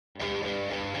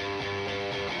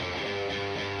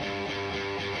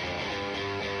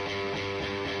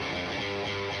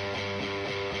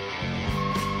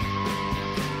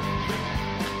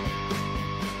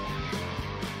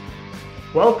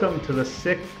Welcome to the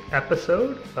 6th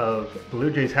episode of Blue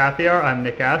Jays Happy Hour. I'm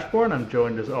Nick Ashbourne. I'm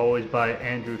joined as always by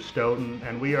Andrew Stoughton,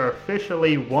 and we are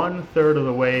officially 1/3 of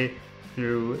the way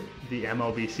through the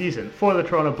MLB season, for the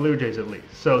Toronto Blue Jays at least.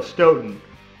 So Stoughton,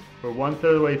 we're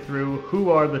 1/3 of the way through. Who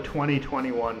are the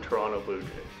 2021 Toronto Blue Jays?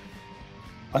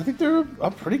 I think they're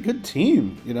a pretty good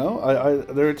team.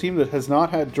 They're a team that has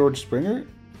not had George Springer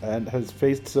and has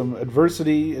faced some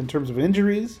adversity in terms of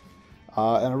injuries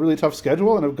and a really tough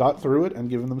schedule, and have got through it and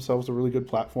given themselves a really good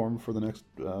platform for the next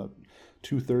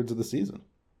 2/3 of the season.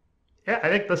 Yeah, I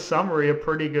think the summary, a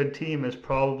pretty good team, is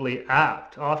probably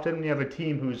apt. Often when you have a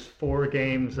team who's 4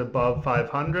 games above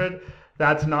 500,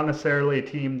 that's not necessarily a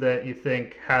team that you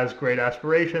think has great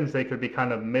aspirations. They could be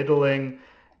kind of middling.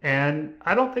 And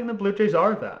I don't think the Blue Jays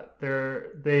are that.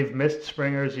 They've missed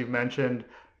Springer, as you've mentioned.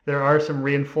 There are some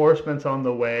reinforcements on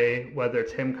the way, whether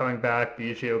it's him coming back,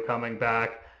 Biggio coming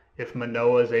back. If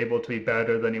Manoah is able to be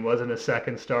better than he was in his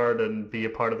second start and be a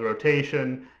part of the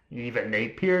rotation, even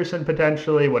Nate Pearson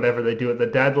potentially, whatever they do at the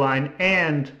deadline,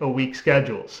 and a weak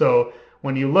schedule. So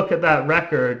when you look at that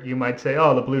record, you might say,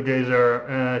 oh, the Blue Jays are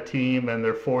a team and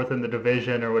they're 4th in the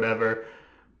division or whatever.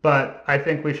 But I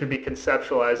think we should be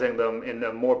conceptualizing them in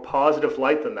a more positive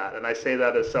light than that. And I say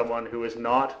that as someone who is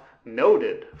not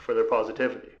noted for their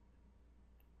positivity.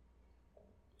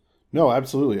 No,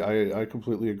 absolutely. I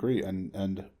completely agree.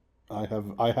 And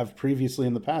I have previously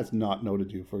in the past not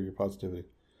noted you for your positivity.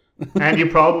 And you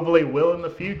probably will in the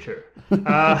future.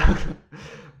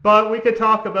 But we could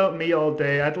talk about me all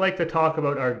day. I'd like to talk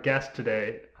about our guest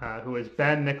today, who is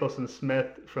Ben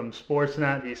Nicholson-Smith from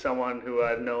Sportsnet. He's someone who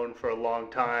I've known for a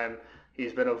long time.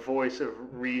 He's been a voice of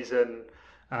reason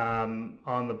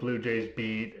on the Blue Jays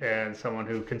beat, and someone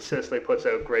who consistently puts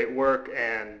out great work.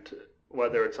 And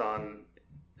whether it's on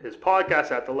his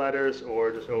podcast at The Letters or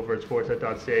just over at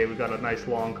sportsnet.ca, we got a nice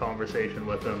long conversation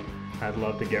with him. I'd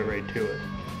love to get right to it.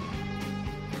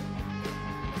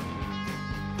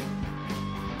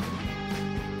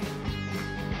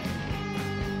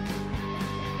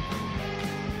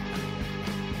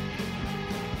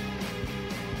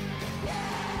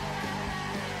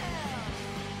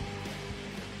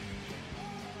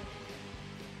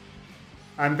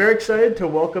 I'm very excited to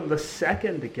welcome the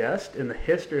second guest in the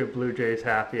history of Blue Jays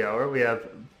Happy Hour. We have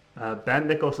Ben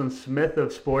Nicholson-Smith of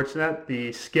Sportsnet,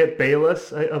 the Skip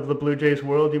Bayless of the Blue Jays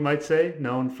world, you might say,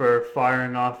 known for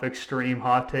firing off extreme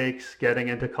hot takes, getting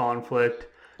into conflict,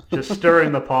 just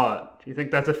stirring the pot. Do you think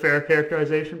that's a fair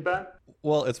characterization, Ben?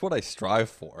 Well, it's what I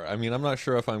strive for. I mean, I'm not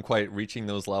sure if I'm quite reaching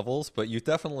those levels, but you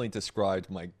definitely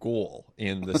described my goal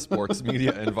in the sports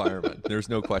media environment. There's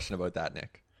no question about that,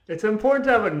 Nick. It's important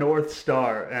to have a North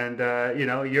Star, and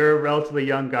you're a relatively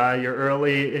young guy. You're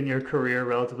early in your career,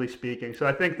 relatively speaking. So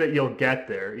I think that you'll get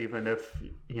there, even if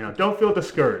don't feel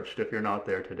discouraged if you're not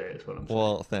there today. Is what I'm saying.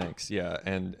 Well, thanks. Yeah,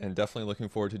 and definitely looking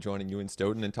forward to joining you and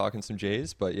Stoughton and talking some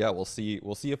Jays. But yeah, we'll see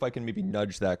if I can maybe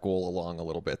nudge that goal along a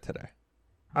little bit today.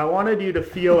 I wanted you to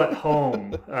feel at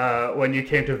home when you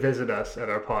came to visit us at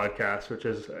our podcast, which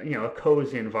is a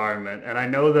cozy environment. And I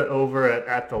know that over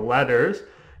at The Letters,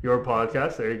 your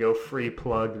podcast, there you go, free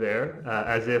plug there,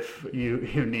 as if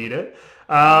you need it.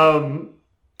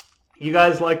 You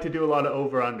guys like to do a lot of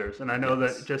over-unders, and I know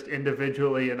that just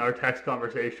individually in our text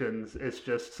conversations, it's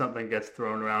just something gets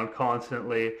thrown around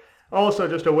constantly. Also,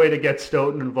 just a way to get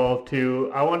Stoughton involved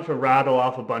too. I wanted to rattle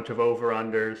off a bunch of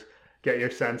over-unders, get your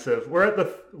sense of, we're at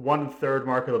the 1/3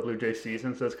 mark of the Blue Jays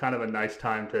season, so it's kind of a nice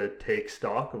time to take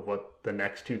stock of what the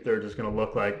next 2/3 is going to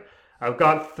look like. I've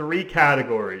got 3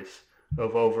 categories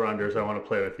of over-unders I want to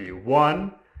play with you.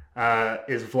 One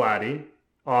is Vladdy,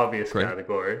 obvious Great.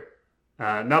 Category.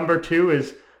 Number 2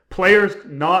 is players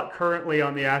not currently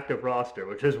on the active roster,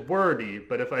 which is wordy,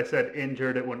 but if I said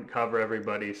injured, it wouldn't cover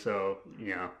everybody. So,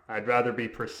 I'd rather be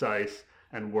precise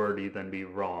and wordy than be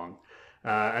wrong.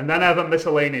 And then I have a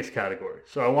miscellaneous category.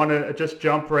 So I want to just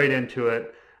jump right into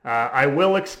it. I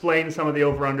will explain some of the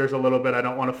over-unders a little bit. I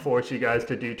don't want to force you guys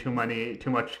to do too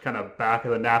much kind of back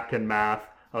of the napkin math.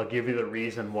 I'll give you the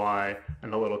reason why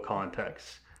and a little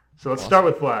context. So let's start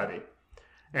with Vladdy.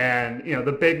 And,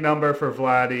 the big number for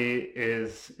Vladdy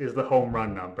is the home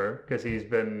run number, because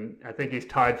I think he's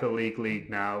tied for the league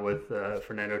now with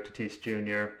Fernando Tatis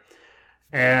Jr.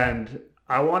 And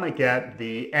I want to get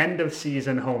the end of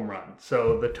season home run.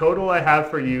 So the total I have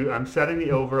for you, I'm setting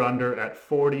the over-under at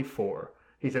 44.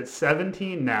 He's at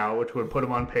 17 now, which would put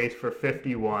him on pace for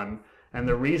 51. And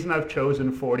the reason I've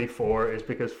chosen 44 is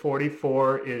because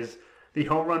 44 is the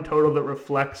home run total that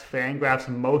reflects FanGraphs'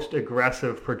 most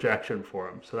aggressive projection for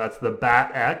him. So that's the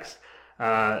BAT-X,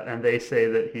 and they say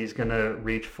that he's going to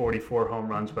reach 44 home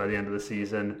runs by the end of the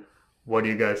season. What do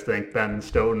you guys think? Ben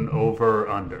Stoughton, over or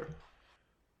under?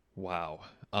 Wow.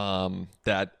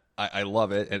 That I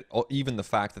love it. And even the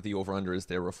fact that the over-under is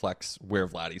there reflects where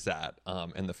Vladdy's at,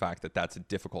 and the fact that that's a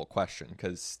difficult question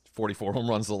because 44 home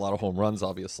runs is a lot of home runs,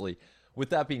 obviously. With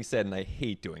that being said, and I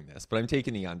hate doing this, but I'm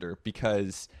taking the under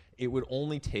because it would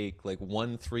only take like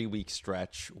 1 3 week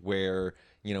stretch where,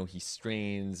 he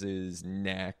strains his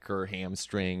neck or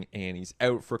hamstring and he's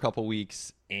out for a couple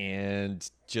weeks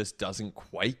and just doesn't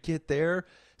quite get there.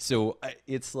 So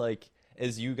it's like,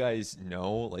 as you guys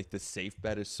know, like the safe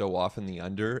bet is so often the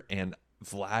under, and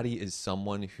Vladdy is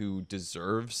someone who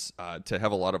deserves to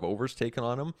have a lot of overs taken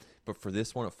on him. But for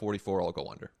this one at 44, I'll go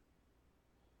under.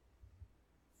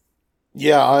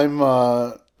 Yeah, I'm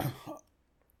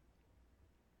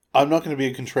not going to be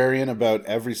a contrarian about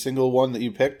every single one that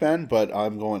you pick, Ben, but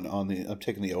I'm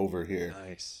taking the over here.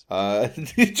 Nice.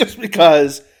 Just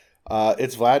because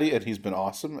it's Vladdy and he's been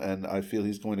awesome, and I feel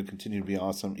he's going to continue to be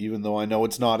awesome, even though I know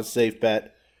it's not a safe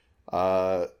bet. He's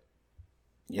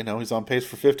on pace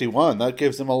for 51. That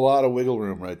gives him a lot of wiggle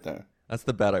room right there. That's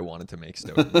the bet I wanted to make,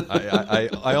 Stoughton.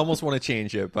 I almost want to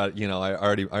change it, but I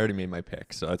already made my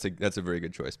pick, so that's a very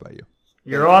good choice by you.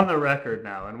 You're on the record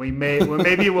now, and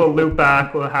maybe we'll loop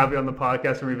back. We'll have you on the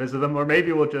podcast and revisit them, or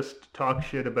maybe we'll just talk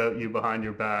shit about you behind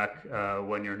your back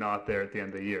when you're not there at the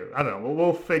end of the year. I don't know.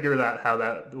 We'll figure how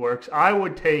that works. I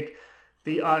would take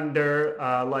the under,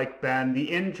 like Ben. The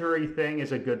injury thing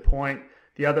is a good point.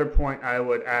 The other point I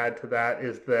would add to that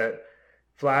is that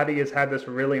Vladdy has had this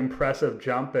really impressive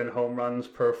jump in home runs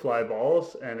per fly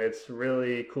balls, and it's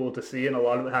really cool to see, and a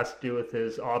lot of it has to do with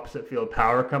his opposite field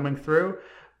power coming through.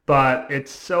 But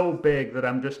it's so big that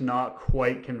I'm just not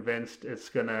quite convinced it's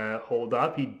going to hold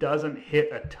up. He doesn't hit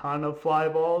a ton of fly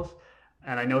balls,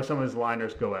 and I know some of his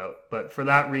liners go out. But for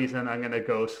that reason, I'm going to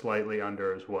go slightly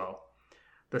under as well.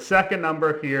 The second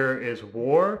number here is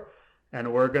WAR,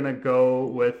 and we're going to go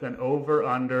with an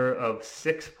over-under of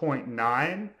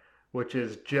 6.9, which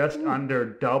is just under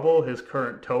double his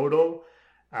current total.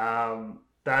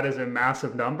 That is a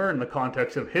massive number in the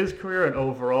context of his career, and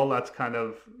overall that's kind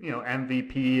of,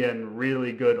 MVP and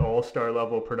really good all-star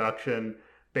level production.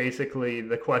 Basically,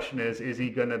 the question is he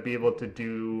going to be able to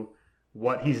do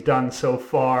what he's done so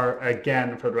far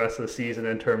again for the rest of the season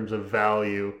in terms of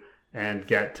value and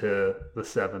get to the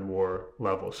 7 WAR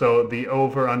level? So the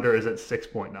over-under is at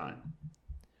 6.9.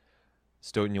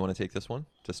 Stoughton, you want to take this one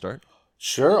to start?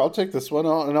 Sure, I'll take this one,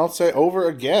 and I'll say over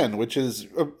again, which is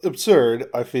absurd,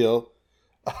 I feel.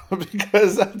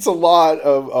 Because that's a lot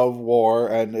of WAR,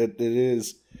 and it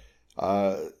is,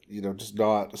 just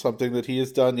not something that he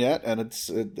has done yet, and it's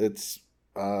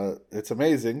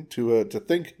amazing to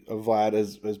think of Vlad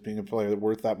as being a player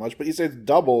worth that much. But you say it's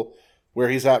double where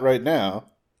he's at right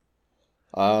now,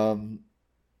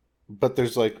 but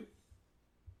there's like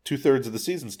 2/3 of the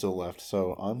season still left,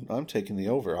 so I'm taking the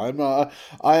over. I'm not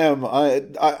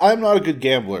a good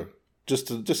gambler. Just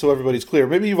so everybody's clear.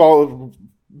 Maybe you've all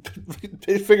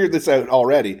figured this out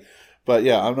already, but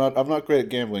yeah, I'm not great at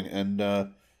gambling, and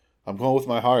I'm going with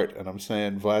my heart, and I'm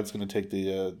saying Vlad's going to take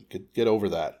the get over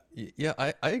that. Yeah,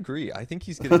 I agree. I think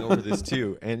he's getting over this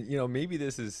too, and maybe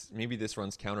this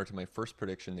runs counter to my first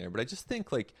prediction there, but I just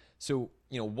think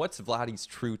what's Vladdy's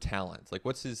true talent? Like,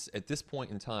 what's his at this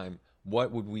point in time?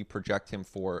 What would we project him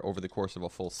for over the course of a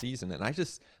full season? And I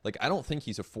don't think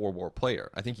he's a 4 WAR player.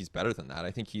 I think he's better than that.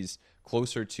 I think he's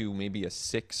closer to maybe a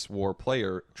 6 WAR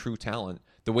player, true talent,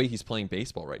 the way he's playing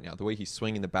baseball right now, the way he's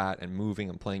swinging the bat and moving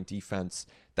and playing defense.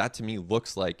 That to me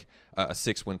looks like a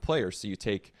 6-win player. So you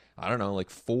take,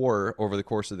 4 over the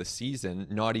course of the season,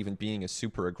 not even being a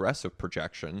super aggressive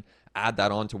projection, add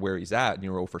that on to where he's at, and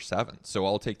you're 0 for 7. So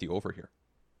I'll take the over here.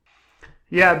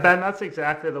 Yeah, Ben, that's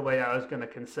exactly the way I was going to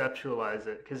conceptualize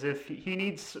it. Because if he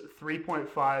needs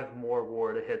 3.5 more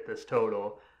WAR to hit this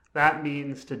total, that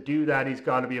means to do that, he's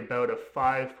got to be about a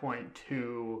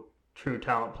 5.2 true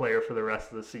talent player for the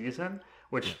rest of the season,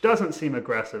 which doesn't seem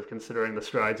aggressive considering the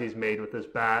strides he's made with his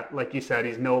bat. Like you said,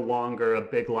 he's no longer a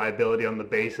big liability on the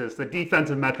bases. The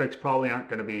defensive metrics probably aren't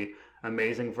going to be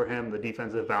amazing for him. The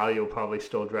defensive value will probably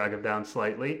still drag him down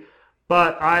slightly.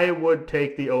 But I would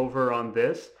take the over on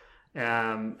this.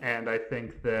 And I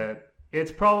think that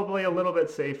it's probably a little bit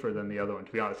safer than the other one,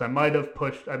 to be honest. I might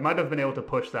have been able to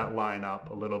push that line up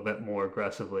a little bit more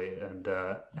aggressively and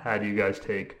had you guys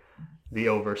take the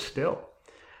over still.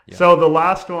 Yeah. So the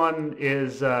last one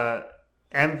is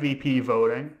MVP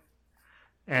voting.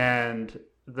 And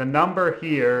the number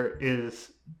here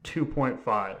is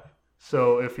 2.5.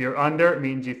 So if you're under, it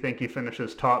means you think he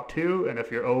finishes top 2. And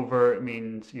if you're over, it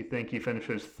means you think he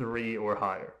finishes 3 or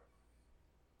higher.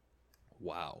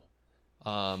 Wow.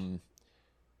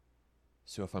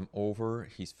 So if I'm over,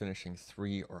 he's finishing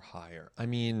 3 or higher. I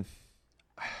mean,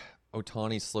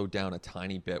 Ohtani slowed down a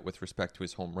tiny bit with respect to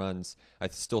his home runs. I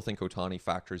still think Ohtani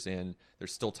factors in.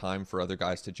 There's still time for other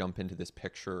guys to jump into this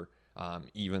picture.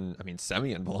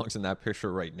 Semien belongs in that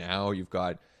picture right now. You've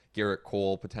got Garrett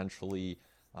Cole potentially.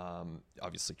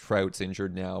 Obviously, Trout's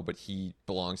injured now, but he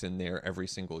belongs in there every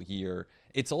single year.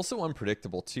 It's also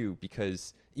unpredictable, too,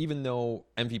 because even though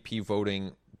MVP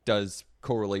voting does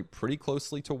correlate pretty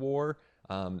closely to WAR,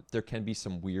 there can be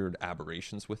some weird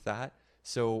aberrations with that.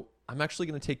 So I'm actually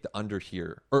going to take the under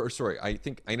here. I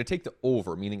think I'm going to take the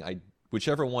over, meaning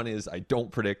whichever one is, I don't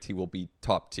predict he will be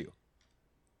top 2.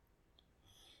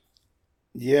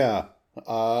 Yeah,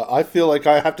 I feel like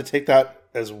I have to take that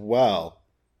as well,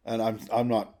 and I'm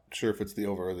not sure if it's the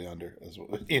over or the under as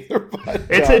well either.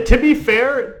 But to be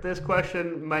fair, this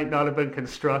question might not have been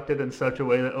constructed in such a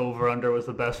way that over under was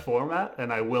the best format,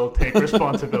 and I will take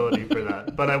responsibility for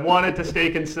that. But I wanted to stay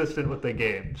consistent with the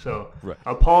game, so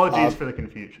apologies for the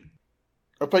confusion.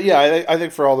 But yeah, I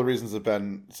think for all the reasons that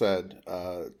Ben said,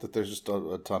 that there's just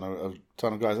a ton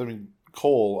of guys. I mean,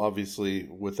 Cole, obviously,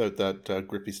 without that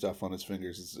grippy stuff on his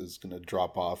fingers, is going to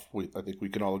drop off. I think we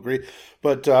can all agree.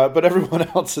 But everyone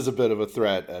else is a bit of a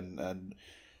threat, and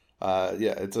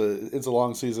it's a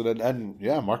long season, and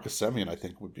Marcus Semien I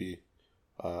think would be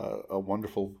a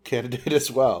wonderful candidate as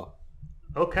well.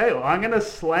 Okay, well, I'm going to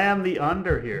slam the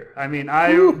under here. I mean,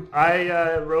 I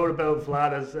wrote about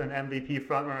Vlad as an MVP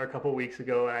frontrunner a couple weeks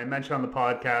ago, and I mentioned on the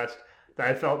podcast that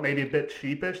I felt maybe a bit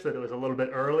sheepish that it was a little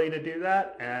bit early to do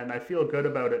that, and I feel good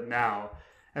about it now.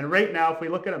 And right now, if we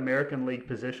look at American League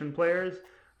position players,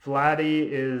 Vladdy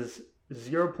is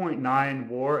 0.9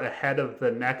 WAR ahead of the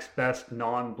next best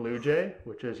non-Blue Jay,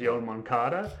 which is Yoan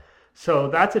Moncada. So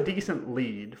that's a decent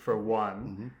lead for one.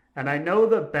 Mm-hmm. And I know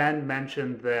that Ben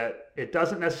mentioned that it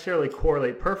doesn't necessarily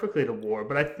correlate perfectly to WAR,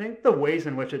 but I think the ways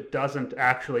in which it doesn't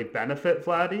actually benefit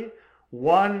Vladdy,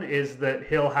 one is that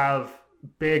he'll have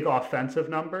big offensive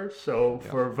numbers. So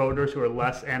for voters who are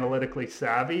less analytically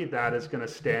savvy, that is going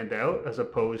to stand out as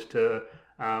opposed to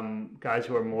guys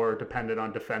who are more dependent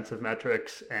on defensive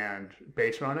metrics and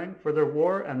base running for their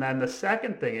WAR. And then the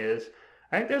second thing is,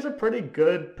 I think there's a pretty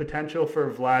good potential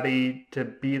for Vladdy to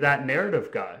be that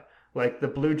narrative guy. Like, the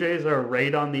Blue Jays are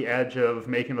right on the edge of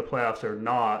making the playoffs or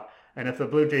not. And if the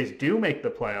Blue Jays do make the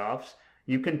playoffs,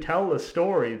 you can tell the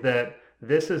story that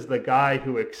this is the guy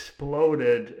who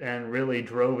exploded and really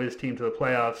drove his team to the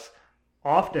playoffs,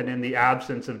 often in the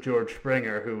absence of George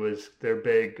Springer, who was their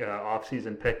big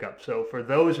offseason pickup. So for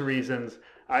those reasons,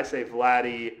 I say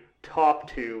Vladdy, top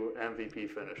 2 MVP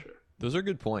finisher. Those are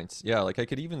good points. Yeah, like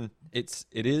it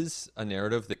is a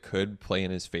narrative that could play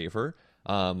in his favor.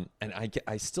 And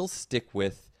I still stick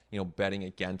with, betting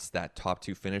against that top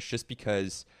 2 finish just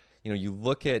because, you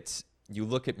look at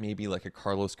maybe like a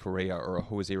Carlos Correa or a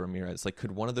Jose Ramirez. Like,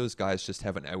 could one of those guys just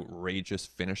have an outrageous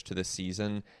finish to the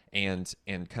season and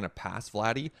kind of pass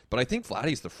Vladdy? But I think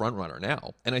Vladdy's the front runner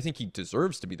now, and I think he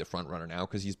deserves to be the front runner now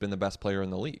because he's been the best player in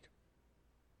the league.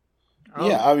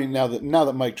 Yeah, I mean, now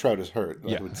that Mike Trout is hurt,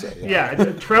 I would say. Yeah,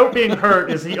 Trout being hurt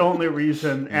is the only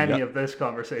reason any of this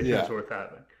conversation is worth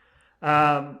having.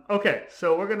 Okay,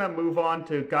 so we're going to move on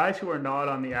to guys who are not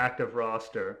on the active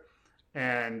roster.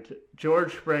 And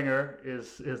George Springer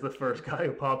is the first guy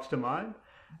who pops to mind.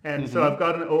 And so I've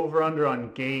got an over-under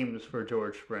on games for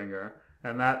George Springer.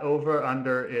 And that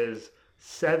over-under is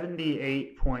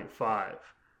 78.5.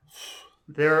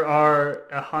 There are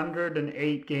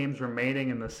 108 games remaining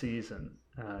in the season.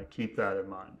 Keep that in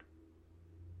mind.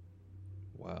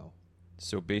 Wow.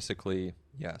 So basically,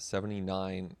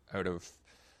 79 out of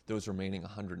those remaining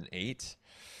 108.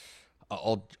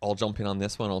 I'll jump in on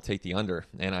this one. I'll take the under,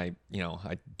 and I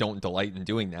don't delight in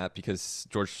doing that because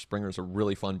George Springer is a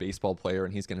really fun baseball player,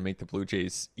 and he's going to make the Blue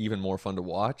Jays even more fun to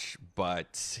watch.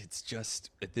 But it's just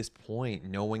at this point,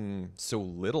 knowing so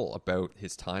little about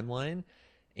his timeline,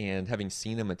 and having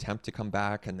seen him attempt to come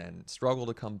back and then struggle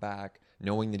to come back,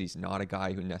 knowing that he's not a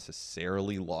guy who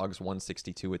necessarily logs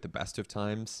 162 at the best of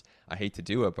times, I hate to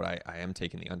do it, but I am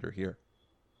taking the under here.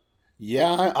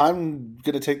 Yeah, I'm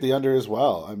going to take the under as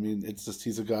well. I mean, it's just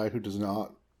he's a guy who does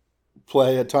not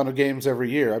play a ton of games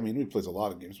every year. I mean, he plays a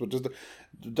lot of games, but just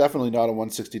definitely not a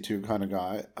 162 kind of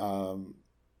guy.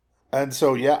 And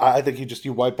so, I think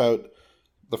you wipe out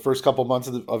the first couple months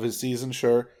of his season,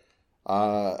 sure.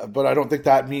 But I don't think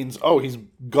that means, he's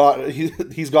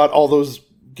got all those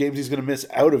games he's going to miss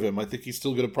out of him. I think he's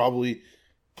still going to probably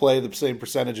play the same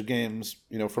percentage of games,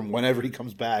 from whenever he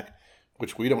comes back,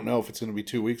 which we don't know if it's going to be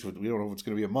 2 weeks, but we don't know if it's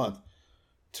going to be a month,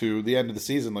 to the end of the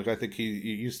season. Like, I think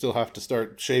you still have to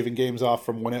start shaving games off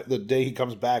from the day he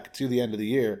comes back to the end of the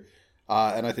year.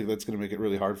 And I think that's going to make it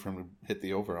really hard for him to hit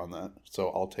the over on that. So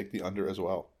I'll take the under as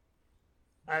well.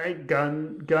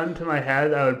 Gun to my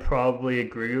head, I would probably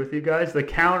agree with you guys. The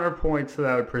counterpoints that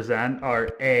I would present are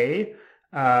A,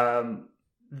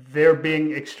 they're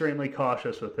being extremely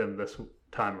cautious with him this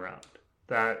time around.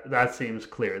 That seems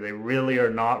clear. They really are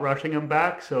not rushing him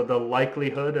back, so the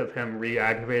likelihood of him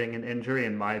re-aggravating an injury,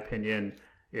 in my opinion,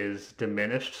 is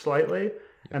diminished slightly.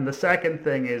 And the second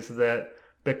thing is that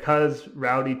because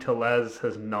Rowdy Tellez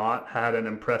has not had an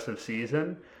impressive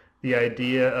season, the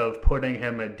idea of putting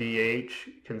him at DH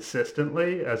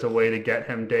consistently as a way to get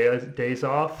him days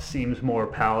off seems more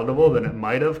palatable than it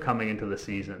might have coming into the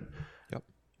season. Yep.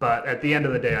 But at the end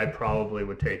of the day, I probably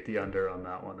would take the under on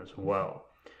that one as well.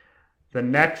 The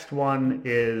next one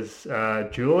is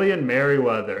Julian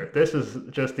Merryweather. This is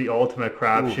just the ultimate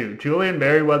crapshoot. Julian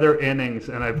Merryweather innings,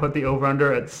 and I put the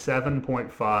over-under at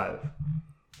 7.5.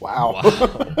 Wow.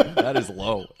 That is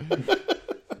low.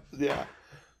 Yeah.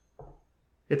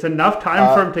 It's enough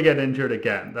time for him to get injured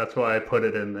again. That's why I put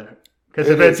it in there. Because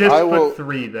if it just put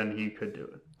 3, then he could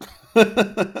do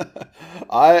it.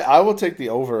 I will take the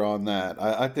over on that.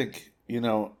 I think,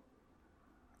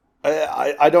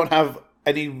 I don't have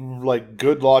any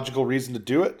good logical reason to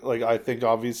do it. I think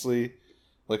obviously,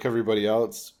 like everybody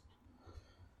else,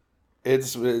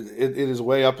 it is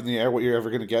way up in the air what you're ever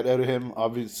going to get out of him.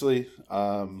 Obviously,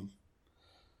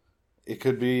 it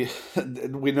could be.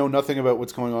 We know nothing about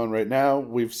what's going on right now.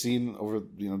 We've seen over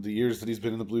the years that he's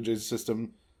been in the Blue Jays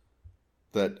system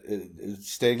that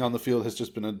staying on the field has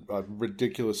just been a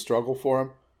ridiculous struggle for him.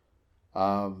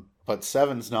 But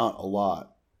 7's not a lot.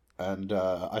 And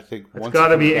I think it's got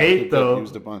to be 8 though.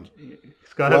 Used a bunch.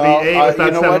 It's got to be 8 with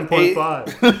that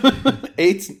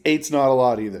 7.5. 8's not a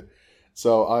lot either.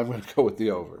 So I'm going to go with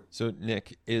the over. So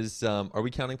Nick, are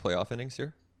we counting playoff innings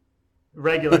here?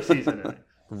 Regular season innings.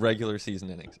 Regular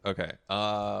season innings. Okay.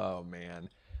 Oh man,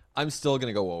 I'm still going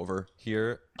to go over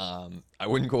here. I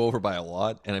wouldn't go over by a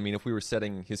lot. And I mean, if we were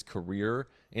setting his career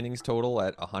innings total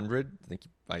at 100,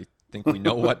 I think we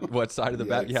know what side of the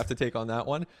bet you have to take on that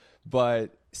one.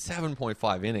 But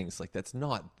 7.5 innings, that's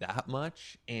not that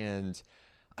much, and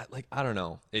I don't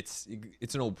know. It's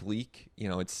an oblique,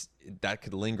 that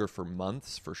could linger for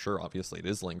months for sure. Obviously, it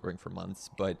is lingering for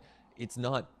months, but it's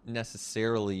not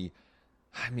necessarily.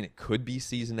 I mean, it could be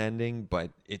season ending,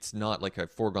 but it's not like a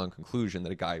foregone conclusion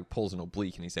that a guy pulls an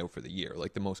oblique and he's out for the year.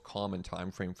 The most common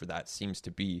time frame for that seems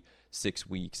to be 6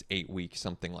 weeks, 8 weeks,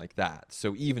 something like that.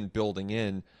 So even building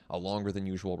in a longer than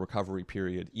usual recovery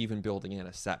period, even building in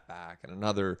a setback and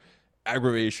another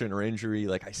aggravation or injury,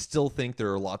 I still think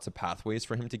there are lots of pathways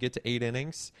for him to get to 8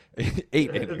 innings. 8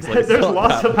 innings. There's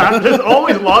lots of There's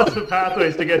always lots of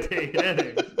pathways to get to 8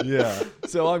 innings. Yeah.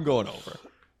 So I'm going over.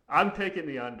 I'm taking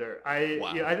the under.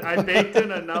 I baked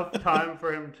in enough time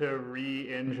for him to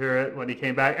re-injure it when he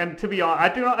came back. And to be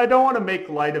honest, I don't want to make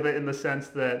light of it in the sense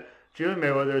that Julian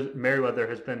Merryweather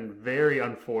has been very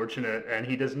unfortunate, and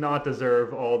he does not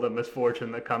deserve all the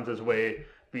misfortune that comes his way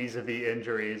vis-a-vis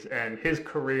injuries. And his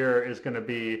career is going to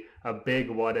be a big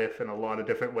what-if in a lot of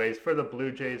different ways for the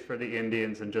Blue Jays, for the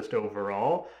Indians, and just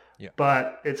overall. Yeah.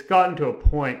 But it's gotten to a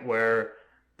point where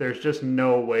there's just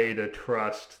no way to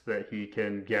trust that he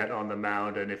can get on the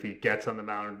mound, and if he gets on the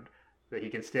mound, that he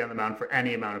can stay on the mound for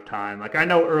any amount of time. I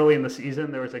know early in the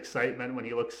season there was excitement when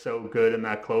he looked so good in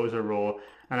that closer role,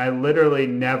 and I literally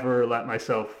never let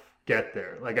myself get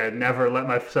there. I never let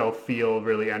myself feel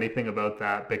really anything about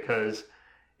that, because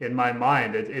in my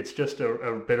mind it's just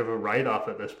a bit of a write-off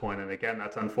at this point. And again,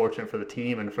 that's unfortunate for the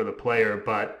team and for the player,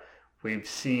 but we've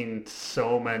seen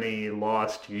so many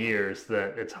lost years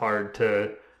that it's hard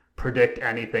to predict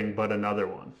anything but another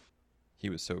one. He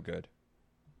was so good.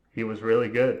 He was really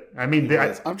good. I mean,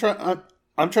 I'm trying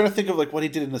to think of what he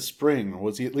did in the spring.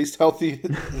 Was he at least healthy?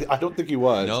 I don't think he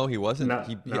was. No, he wasn't. I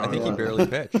think he barely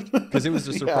pitched because it was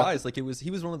a surprise. He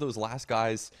was one of those last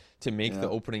guys to make the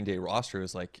opening day roster.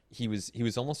 It was he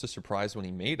was almost a surprise when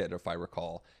he made it, if I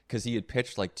recall, because he had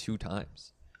pitched 2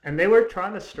 times. And they were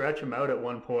trying to stretch him out at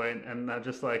one point, and I'm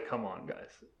just come on, guys.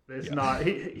 It's not.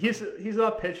 He's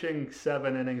not pitching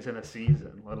 7 innings in a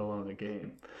season, let alone a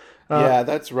game. Yeah,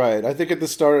 that's right. I think at the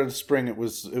start of the spring, it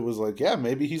was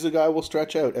maybe he's a guy we'll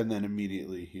stretch out, and then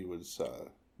immediately he was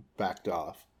backed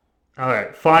off. All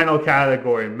right, final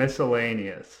category,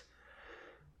 miscellaneous.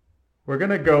 We're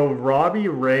gonna go Robbie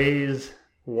Ray's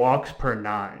walks per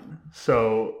 9.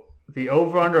 So the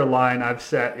over/under line I've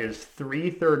set is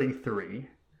 333.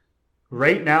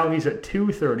 Right now he's at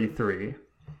 233.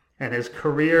 And his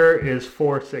career is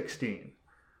 416.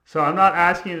 So I'm not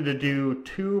asking you to do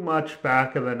too much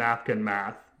back of the napkin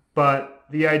math, but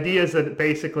The idea is that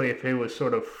basically if he was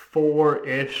sort of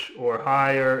 4-ish or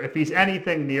higher, if he's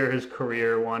anything near his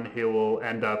career one, he will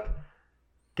end up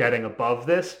getting above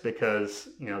this because,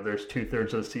 there's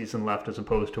 2/3 of the season left as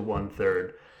opposed to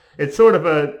 1/3. It's sort of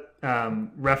a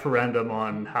referendum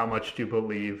on how much do you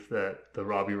believe that the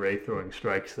Robbie Ray throwing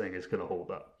strikes thing is going to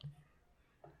hold up.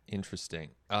 Interesting.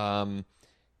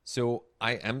 So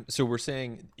we're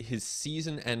saying his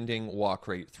season-ending walk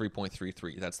rate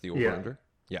 3.33. That's the over/under.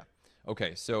 Yeah.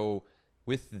 Okay. So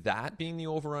with that being the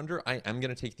over/under, I am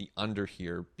going to take the under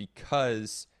here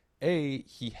because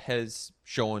he has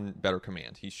shown better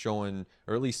command. He's shown,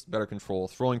 or at least better control,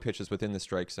 throwing pitches within the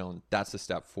strike zone. That's a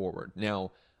step forward.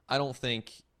 Now, I don't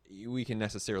think we can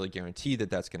necessarily guarantee that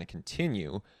that's going to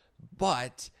continue,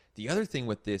 but the other thing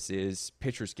with this is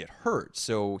pitchers get hurt.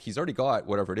 So he's already got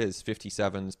whatever it is,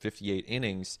 57, 58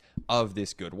 innings of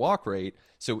this good walk rate.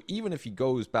 So even if he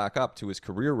goes back up to his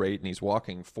career rate and he's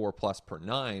walking 4+ per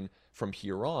 9 from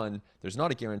here on, there's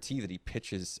not a guarantee that he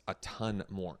pitches a ton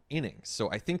more innings. So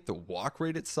I think the walk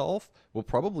rate itself will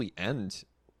probably end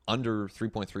under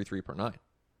 3.33 per 9.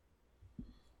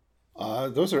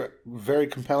 Those are very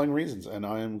compelling reasons, and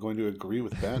I am going to agree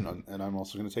with Ben, and I'm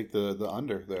also going to take the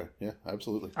under there. Yeah,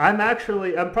 absolutely.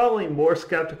 I'm probably more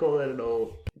skeptical that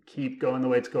it'll keep going the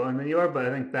way it's going than you are, but I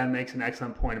think Ben makes an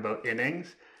excellent point about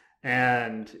innings,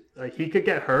 and he could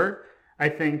get hurt. I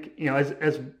think,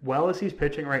 as well as he's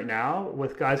pitching right now,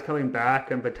 with guys coming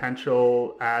back and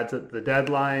potential adds at the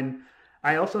deadline,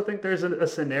 I also think there's a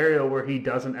scenario where he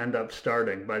doesn't end up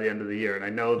starting by the end of the year. And I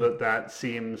know that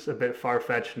seems a bit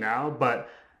far-fetched now, but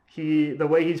the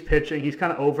way he's pitching, he's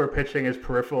kind of over-pitching his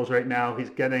peripherals right now.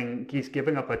 He's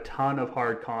giving up a ton of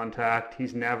hard contact.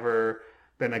 He's never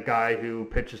been a guy who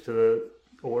pitches to the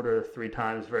order 3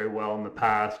 times very well in the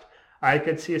past. I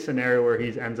could see a scenario where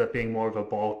he ends up being more of a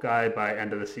bulk guy by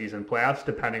end of the season playoffs,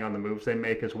 depending on the moves they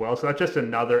make as well. So that's just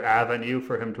another avenue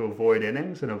for him to avoid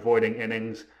innings, and avoiding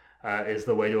innings is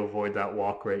the way to avoid that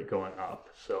walk rate going up.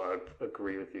 So I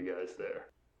agree with you guys there.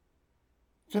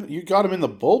 You got him in the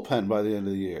bullpen by the end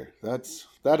of the year.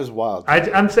 That is wild.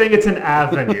 I'm saying it's an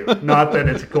avenue, not that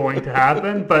it's going to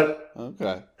happen. But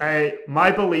okay,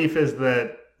 my belief is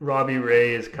that Robbie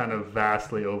Ray is kind of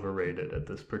vastly overrated at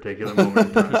this particular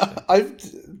moment in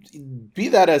time. Be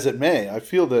that as it may, I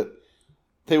feel that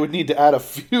they would need to add a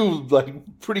few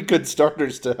pretty good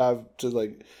starters to have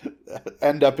to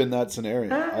end up in that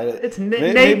scenario. It's Nate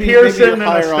Pearson maybe and a starter.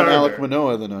 Higher on Alek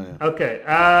Manoah than I am. Okay.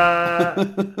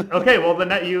 Okay. Well,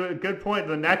 good point.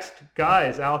 The next guy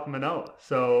is Alek Manoah.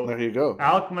 So there you go.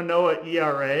 Alek Manoah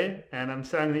ERA, and I'm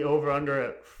setting the over/under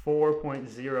at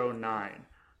 4.09.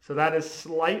 So that is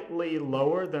slightly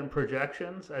lower than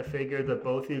projections. I figured that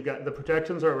both of you got the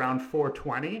projections are around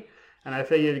 420. And I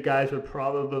figured you guys would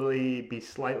probably be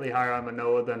slightly higher on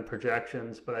Manoah than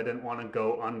projections, but I didn't want to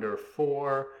go under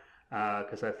 4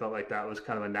 because I felt like that was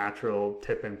kind of a natural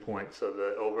tipping point. So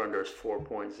the over-under is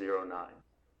 4.09.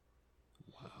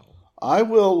 Wow.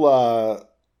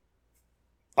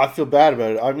 I feel bad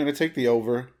about it. I'm going to take the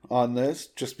over on this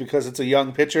just because it's a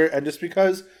young pitcher and just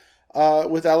because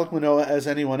with Alek Manoah, as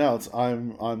anyone else,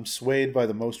 I'm swayed by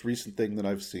the most recent thing that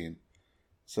I've seen.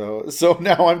 So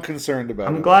now I'm concerned about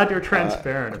it. I'm glad you're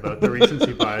transparent about the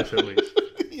recency bias, at least.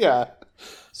 Yeah.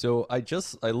 So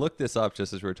I looked this up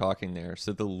just as we were talking there.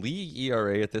 So the league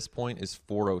ERA at this point is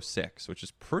 4.06, which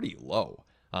is pretty low.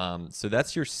 So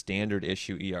that's your standard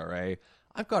issue ERA.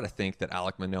 I've got to think that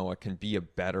Alek Manoah can be a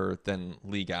better than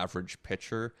league average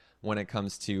pitcher when it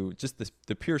comes to just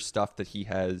the pure stuff that he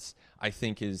has. I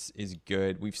think is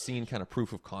good. We've seen kind of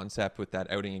proof of concept with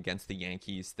that outing against the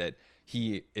Yankees that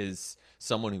he is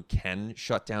someone who can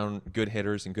shut down good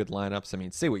hitters and good lineups. I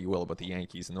mean, say what you will about the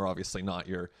Yankees, and they're obviously not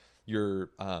your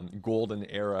golden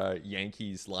era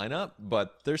Yankees lineup,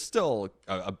 but they're still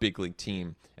a big league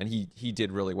team, and he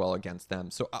did really well against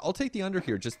them. So I'll take the under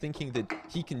here, just thinking that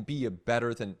he can be a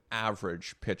better than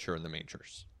average pitcher in the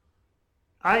majors.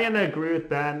 I am going to agree with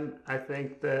Ben. I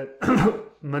think that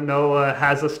Manoah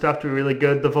has the stuff to be really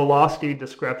good. The velocity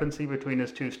discrepancy between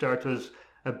his 2 starts was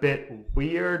a bit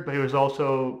weird, but he was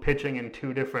also pitching in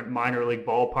 2 different minor league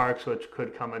ballparks, which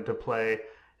could come into play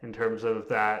in terms of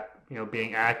that,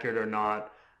 being accurate or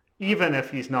not. Even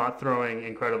if he's not throwing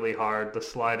incredibly hard, the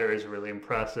slider is really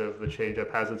impressive. The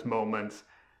changeup has its moments.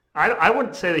 I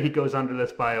wouldn't say that he goes under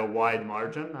this by a wide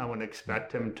margin. I wouldn't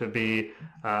expect him to be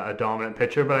a dominant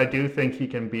pitcher, but I do think he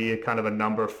can be a kind of a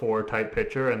number 4 type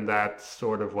pitcher, and that's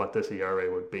sort of what this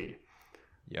ERA would be.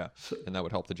 Yeah, and that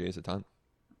would help the Jays a ton.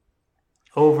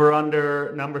 Over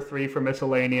under number 3 for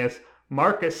miscellaneous,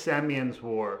 Marcus Semion's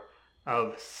WAR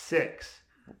of 6.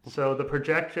 So the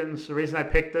projections, the reason I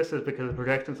picked this is because the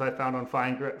projections I found on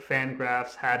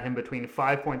Fangraphs had him between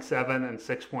 5.7 and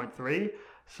 6.3.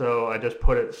 So I just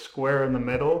put it square in the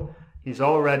middle. He's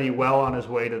already well on his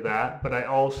way to that. But I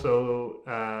also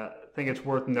think it's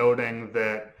worth noting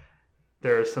that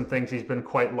there are some things he's been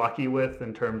quite lucky with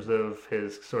in terms of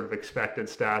his sort of expected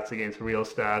stats against real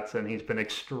stats. And he's been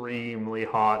extremely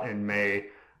hot in May.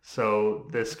 So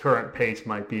this current pace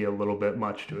might be a little bit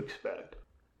much to expect.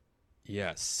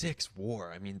 Yeah, 6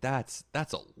 WAR. I mean, that's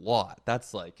a lot.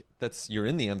 That's you're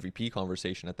in the MVP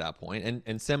conversation at that point.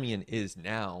 And Semien is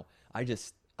now.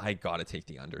 I gotta take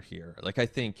the under here. Like, I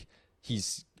think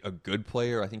he's a good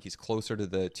player. I think he's closer to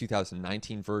the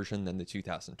 2019 version than the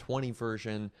 2020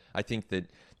 version. I think that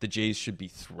the Jays should be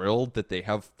thrilled that they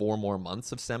have 4 more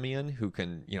months of Semien, who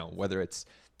can, whether it's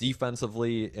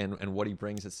defensively and what he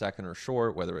brings at second or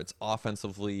short, whether it's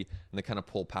offensively and the kind of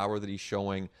pull power that he's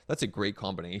showing, that's a great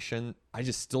combination. I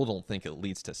just still don't think it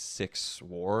leads to 6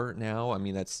 WAR now. I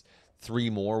mean, that's 3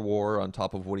 more WAR on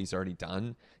top of what he's already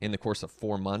done in the course of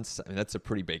 4 months. I mean, that's a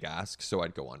pretty big ask, so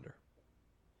I'd go under.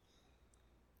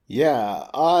 Yeah,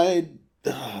 I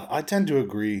tend to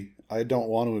agree. I don't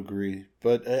want to agree,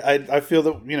 but I feel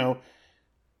that,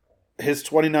 his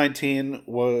 2019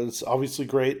 was obviously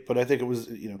great, but I think it was,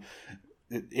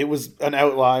 it was an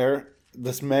outlier.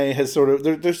 This May has sort of,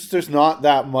 there's not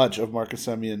that much of Marcus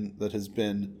Semien that has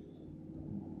been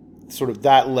sort of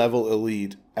that level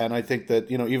elite. And I think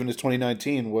that, even his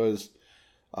 2019 was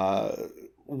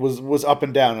up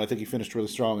and down. And I think he finished really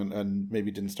strong and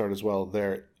maybe didn't start as well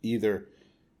there either.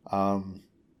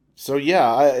 So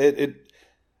yeah,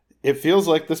 it feels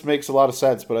like this makes a lot of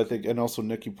sense, but I think, and also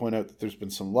Nick, you point out that there's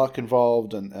been some luck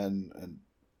involved, and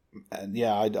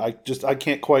yeah, I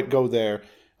can't quite go there.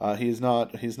 He's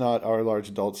not our large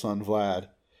adult son Vlad,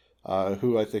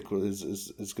 who I think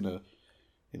is gonna,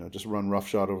 just run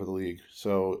roughshod over the league.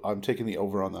 So I'm taking the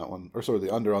over on that one, or sorry,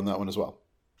 the under on that one as well.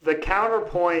 The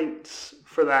counterpoints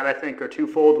for that, I think, are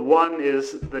twofold. One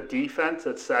is the defense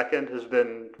at second has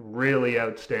been really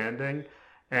outstanding,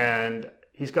 and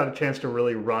he's got a chance to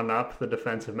really run up the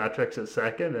defensive metrics at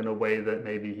second in a way that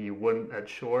maybe he wouldn't at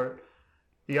short.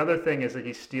 The other thing is that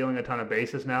he's stealing a ton of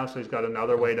bases now, so he's got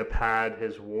another way to pad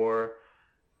his WAR.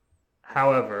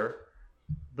 However,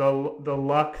 the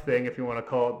luck thing, if you want to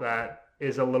call it that,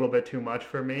 is a little bit too much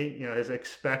for me. His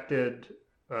expected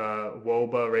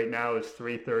WOBA right now is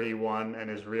 331 and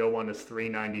his real one is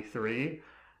 393,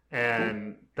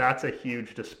 and that's a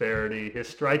huge disparity. His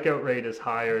strikeout rate is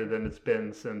higher than it's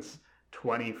been since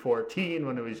 2014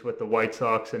 when he was with the White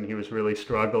Sox and he was really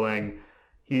struggling.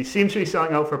 He seems to be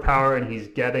selling out for power and he's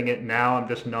getting it now. I'm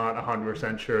just not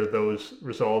 100% sure those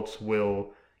results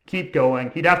will keep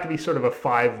going. He'd have to be sort of a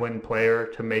 5-win player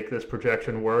to make this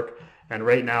projection work, and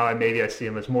right now I see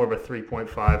him as more of a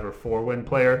 3.5 or 4-win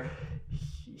player.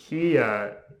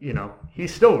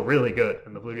 He's still really good,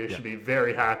 and the Blue Jays should be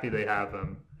very happy they have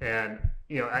him. And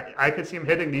I could see him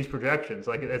hitting these projections.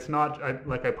 Like, it's not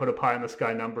like I put a pie in the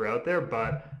sky number out there,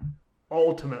 but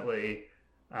ultimately,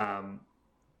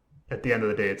 at the end of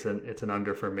the day, it's an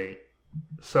under for me.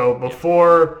 So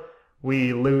before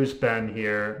we lose Ben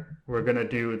here, we're gonna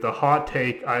do the hot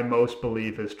take I most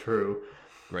believe is true.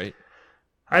 Great.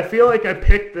 I feel like I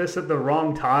picked this at the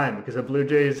wrong time because the Blue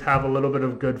Jays have a little bit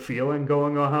of good feeling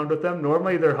going on with them.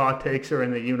 Normally their hot takes are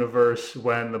in the universe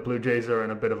when the Blue Jays are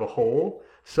in a bit of a hole.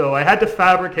 So I had to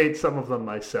fabricate some of them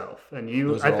myself. And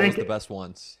those are always the best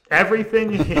ones.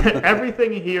 Everything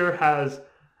here has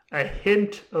a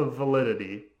hint of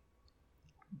validity,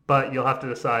 but you'll have to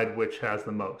decide which has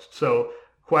the most. So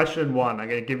question 1, I'm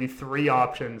going to give you 3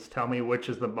 options. Tell me which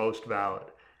is the most valid.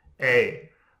 A,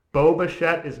 Bo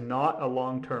Bichette is not a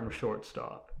long-term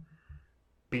shortstop.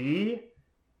 B,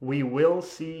 we will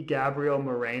see Gabriel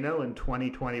Moreno in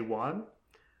 2021.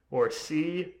 Or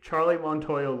C, Charlie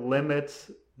Montoyo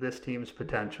limits this team's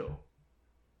potential.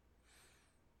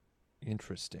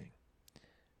 Interesting.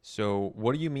 So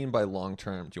what do you mean by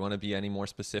long-term? Do you want to be any more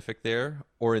specific there?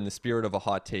 Or in the spirit of a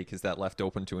hot take, is that left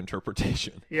open to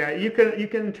interpretation? Yeah, you can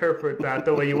interpret that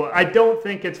the way you want. I don't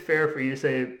think it's fair for you to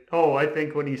say, I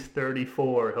think when he's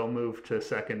 34, he'll move to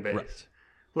second base. Right.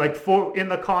 Like, in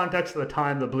the context of the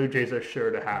time, the Blue Jays are sure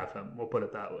to have him. We'll put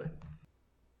it that way.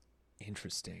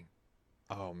 Interesting.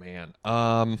 Oh, man.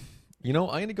 I'm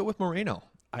going to go with Moreno.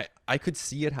 I could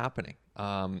see it happening.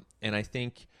 And I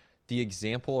think the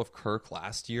example of Kirk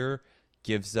last year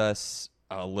gives us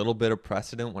a little bit of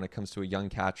precedent when it comes to a young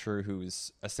catcher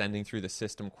who's ascending through the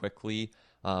system quickly.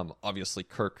 Obviously,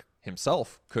 Kirk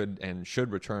himself could and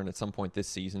should return at some point this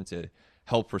season to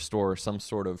help restore some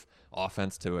sort of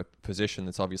offense to a position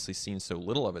that's obviously seen so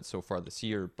little of it so far this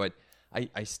year. But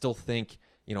I still think,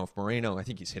 if Moreno, I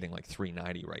think he's hitting like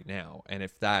 390 right now. And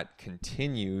if that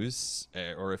continues,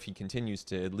 or if he continues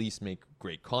to at least make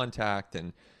great contact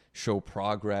and show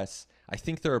progress, I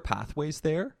think there are pathways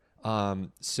there.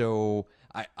 So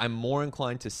I'm more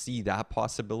inclined to see that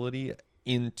possibility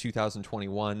in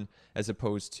 2021 as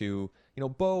opposed to,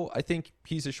 Bo, I think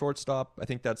he's a shortstop. I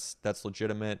think that's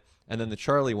legitimate. And then the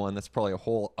Charlie one, that's probably a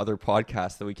whole other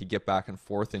podcast that we could get back and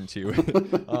forth into.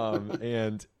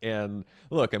 And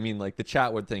look, I mean, like the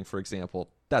Chatwood thing, for example,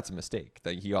 that's a mistake.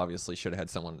 That he obviously should have had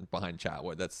someone behind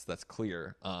Chatwood. That's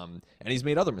clear. And he's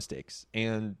made other mistakes,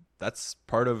 and that's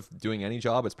part of doing any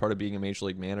job. It's part of being a major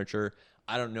league manager.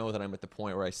 I don't know that I'm at the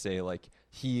point where I say like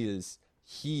he is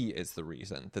the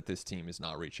reason that this team is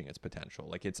not reaching its potential.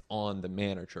 Like it's on the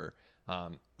manager.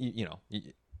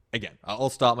 Again, I'll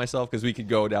stop myself because we could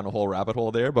go down a whole rabbit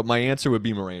hole there, but my answer would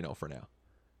be Moreno for now.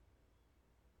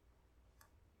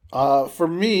 For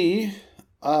me,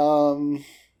 I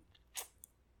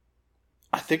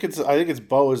think it's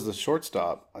Bo as the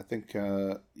shortstop. I think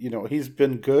he's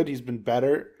been good. He's been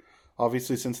better,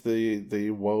 obviously, since the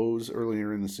woes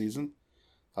earlier in the season.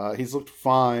 He's looked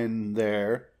fine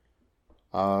there,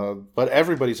 but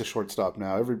everybody's a shortstop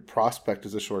now. Every prospect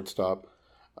is a shortstop.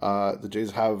 The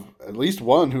Jays have at least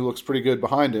one who looks pretty good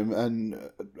behind him, and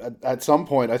at some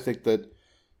point, I think that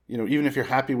even if you're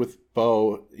happy with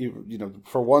Bo,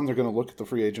 for one, they're going to look at the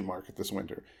free agent market this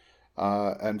winter,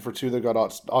 and for two, they've got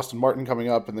Austin Martin coming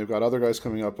up, and they've got other guys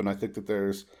coming up, and I think that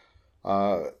there's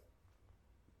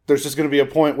just going to be a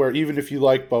point where even if you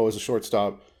like Bo as a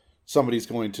shortstop, somebody's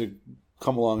going to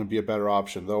come along and be a better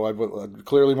option. Though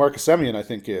clearly Marcus Semien, I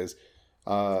think, is,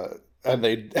 and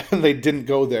they didn't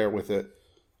go there with it.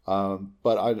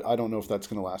 But I don't know if that's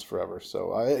going to last forever.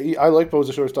 So I like Bo as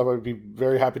a shortstop. I would be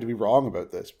very happy to be wrong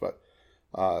about this, but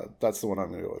that's the one I'm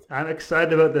going to go with. I'm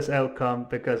excited about this outcome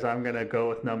because I'm going to go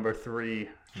with number 3,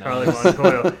 Charlie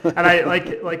Montoyo. And I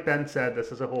like Ben said,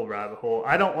 this is a whole rabbit hole.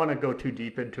 I don't want to go too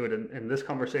deep into it in this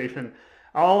conversation.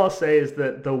 All I'll say is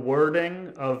that the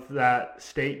wording of that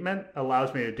statement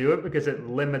allows me to do it because it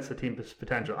limits the team's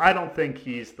potential. I don't think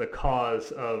he's the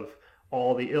cause of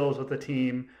all the ills with the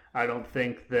team. I don't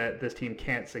think that this team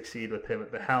can't succeed with him at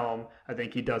the helm. I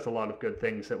think he does a lot of good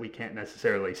things that we can't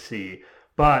necessarily see.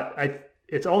 But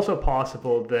it's also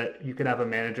possible that you can have a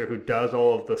manager who does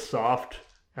all of the soft,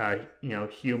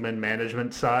 human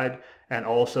management side and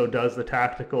also does the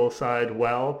tactical side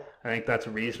well. I think that's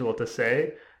reasonable to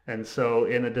say. And so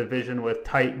in a division with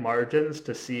tight margins,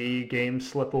 to see games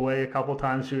slip away a couple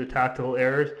times due to tactical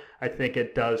errors, I think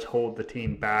it does hold the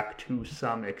team back to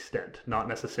some extent, not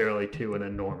necessarily to an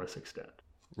enormous extent.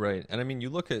 Right. And I mean,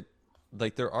 you look at,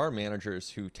 like, there are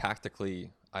managers who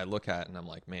tactically I look at and I'm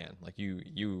like, man, like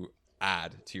you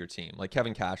add to your team. Like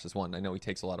Kevin Cash is one. I know he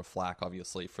takes a lot of flack,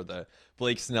 obviously, for the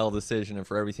Blake Snell decision and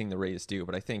for everything the Rays do.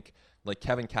 But I think like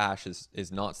Kevin Cash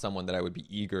is not someone that I would be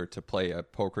eager to play a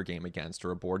poker game against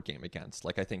or a board game against.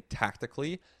 Like I think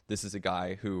tactically, this is a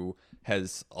guy who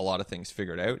has a lot of things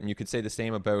figured out. And you could say the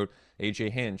same about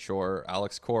AJ Hinch or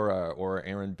Alex Cora or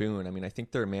Aaron Boone. I mean, I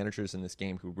think there are managers in this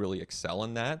game who really excel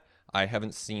in that. I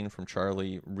haven't seen from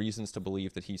Charlie reasons to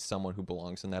believe that he's someone who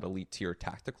belongs in that elite tier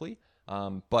tactically.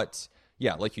 But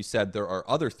yeah, like you said, there are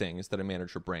other things that a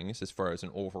manager brings as far as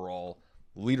an overall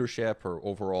leadership or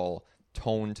overall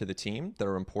tone to the team that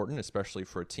are important, especially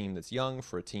for a team that's young,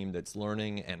 for a team that's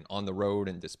learning and on the road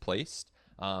and displaced.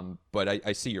 But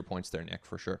I see your points there, Nick,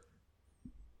 for sure.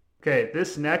 Okay,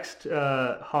 this next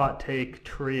hot take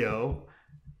trio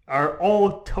are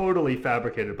all totally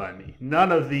fabricated by me.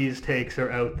 None of these takes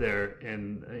are out there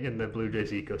in the Blue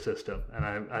Jays ecosystem, and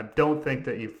I don't think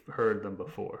that you've heard them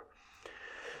before.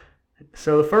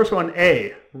 So the first one,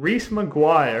 A, Reese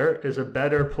McGuire is a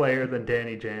better player than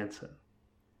Danny Jansen.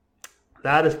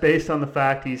 That is based on the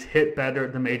fact he's hit better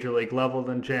at the major league level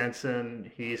than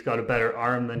Jansen. He's got a better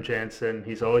arm than Jansen.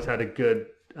 He's always had a good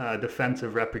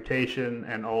defensive reputation,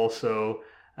 and also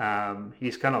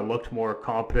he's kind of looked more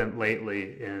competent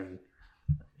lately in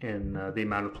the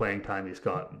amount of playing time he's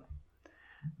gotten.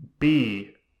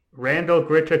 B, Randal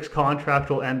Grichuk's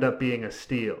contract will end up being a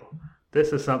steal.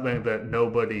 This is something that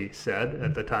nobody said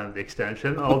at the time of the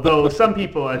extension, although some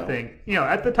people, I think,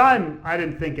 at the time, I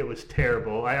didn't think it was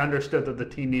terrible. I understood that the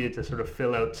team needed to sort of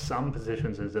fill out some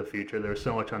positions in the future. There was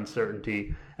so much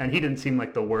uncertainty, and he didn't seem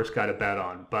like the worst guy to bet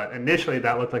on. But initially,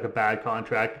 that looked like a bad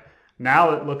contract. Now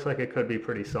it looks like it could be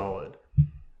pretty solid.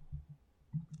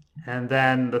 And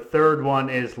then the third one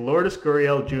is Lourdes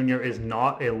Gurriel Jr. is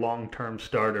not a long-term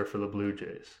starter for the Blue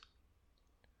Jays.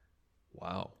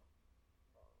 Wow.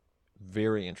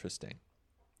 Very interesting.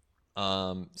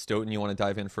 Stoughton, you want to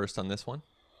dive in first on this one?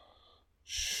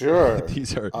 Sure.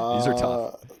 These are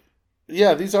tough.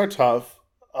 Yeah, these are tough.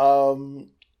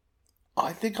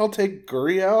 I think I'll take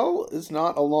Gurriel is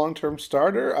not a long-term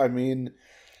starter. I mean,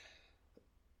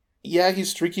 yeah, he's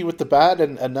streaky with the bat,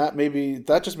 and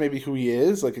that just may be who he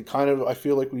is. Like, it kind of, I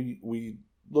feel like we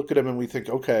look at him and we think,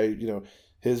 okay,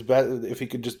 his if he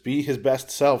could just be his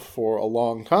best self for a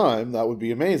long time, that would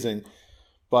be amazing.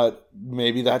 But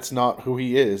maybe that's not who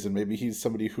he is, and maybe he's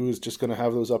somebody who is just going to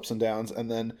have those ups and downs.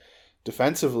 And then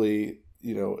defensively,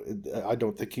 I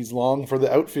don't think he's long for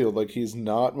the outfield. Like, he's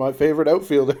not my favorite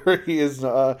outfielder. He is, he's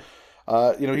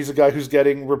a guy who's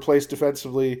getting replaced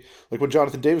defensively. Like, when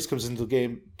Jonathan Davis comes into the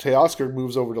game, Teoscar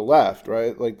moves over to left,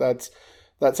 right? Like, that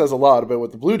says a lot about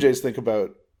what the Blue Jays think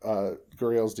about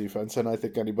Gurriel's defense, and I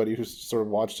think anybody who's sort of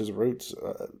watched his roots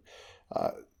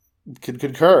can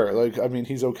concur. Like, I mean,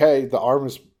 he's okay. The arm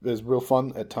is real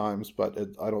fun at times, but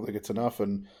I don't think it's enough.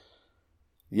 And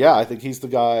yeah, I think he's the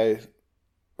guy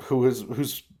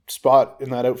whose spot in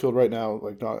that outfield right now.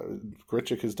 Like, not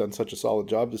Grichuk has done such a solid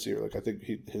job this year. Like, I think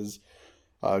his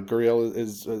Gurriel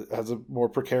has a more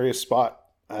precarious spot,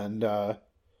 and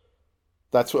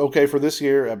that's okay for this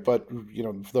year. But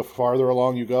the farther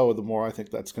along you go, the more I think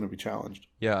that's going to be challenged.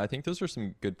 Yeah, I think those are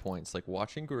some good points. Like,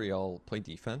 watching Gurriel play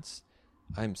defense,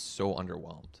 I'm so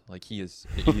underwhelmed. Like, he is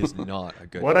not a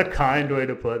good. What a kind way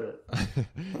to put it.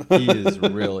 He is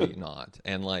really not.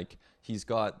 And like, he's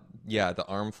got, the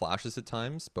arm flashes at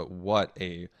times, but what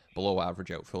a below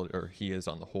average outfielder he is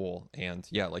on the whole. And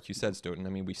yeah, like you said, Stoughton, I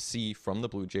mean, we see from the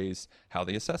Blue Jays how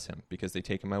they assess him, because they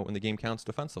take him out when the game counts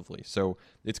defensively. So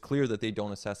it's clear that they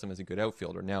don't assess him as a good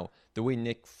outfielder. Now, the way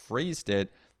Nick phrased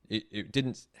it, it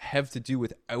didn't have to do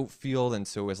with outfield. And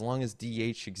so as long as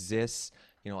DH exists,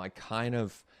 I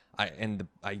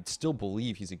still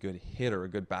believe he's a good hitter, a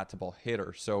good bat to ball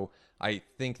hitter. So I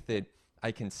think that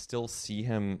I can still see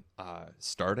him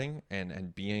starting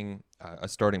and being a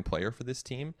starting player for this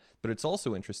team. But it's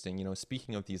also interesting,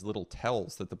 speaking of these little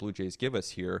tells that the Blue Jays give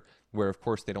us here, where of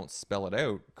course they don't spell it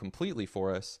out completely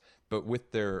for us, but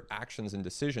with their actions and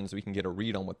decisions, we can get a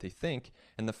read on what they think.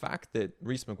 And the fact that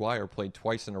Reese McGuire played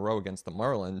twice in a row against the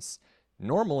Marlins,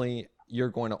 normally you're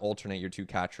going to alternate your two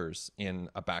catchers in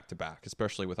a back-to-back,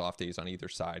 especially with off days on either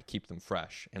side, keep them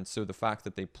fresh. And so the fact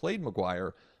that they played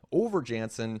McGuire over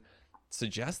Jansen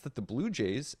suggests that the Blue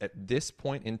Jays at this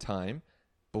point in time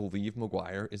believe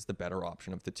McGuire is the better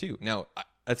option of the two. Now,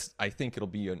 I think it'll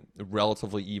be a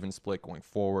relatively even split going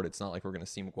forward. It's not like we're going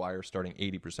to see McGuire starting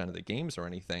 80% of the games or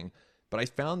anything, but I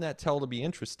found that tell to be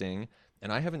interesting,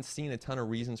 and I haven't seen a ton of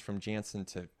reasons from Jansen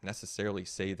to necessarily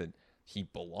say that he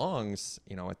belongs,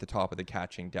 at the top of the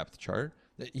catching depth chart.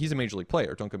 He's a major league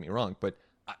player, don't get me wrong, but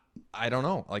I don't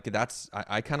know. Like,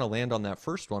 I kind of land on that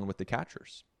first one with the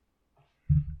catchers.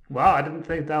 Wow, I didn't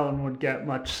think that one would get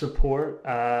much support.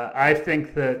 I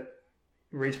think that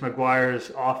Reese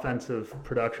McGuire's offensive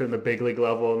production at the big league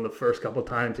level in the first couple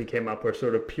times he came up were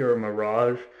sort of pure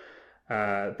mirage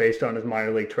based on his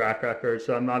minor league track record.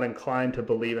 So I'm not inclined to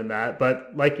believe in that.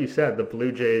 But like you said, the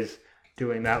Blue Jays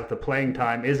doing that with the playing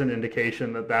time is an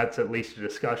indication that that's at least a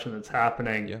discussion that's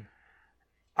happening. Yeah.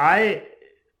 I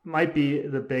might be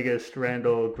the biggest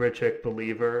Randal Grichuk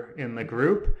believer in the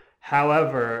group.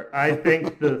 However, I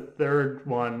think the third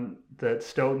one that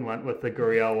Stoughton went with, the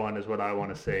Gurriel one, is what I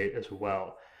want to say as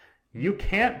well. You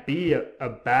can't be a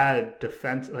bad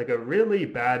defense, like a really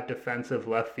bad defensive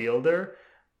left fielder.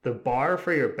 The bar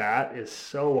for your bat is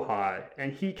so high,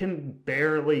 and he can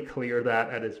barely clear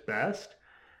that at his best.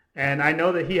 And I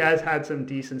know that he has had some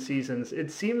decent seasons.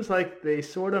 It seems like they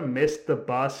sort of missed the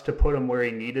bus to put him where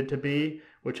he needed to be,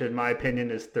 which in my opinion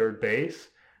is third base,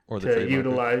 or to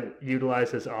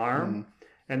utilize his arm. Mm.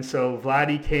 And so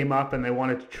Vladdy came up and they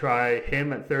wanted to try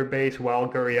him at third base while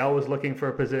Gurriel was looking for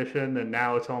a position, and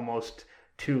now it's almost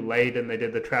too late and they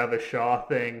did the Travis Shaw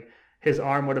thing. His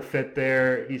arm would have fit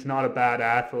there. He's not a bad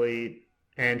athlete,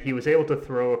 and he was able to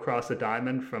throw across the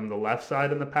diamond from the left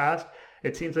side in the past.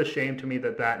 It seems a shame to me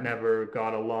that never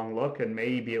got a long look, and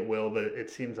maybe it will, but it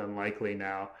seems unlikely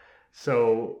now.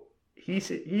 So he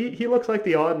looks like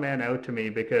the odd man out to me,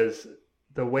 because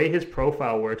the way his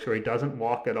profile works, where he doesn't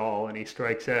walk at all and he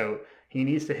strikes out, he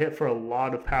needs to hit for a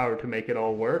lot of power to make it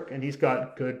all work, and he's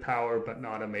got good power but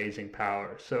not amazing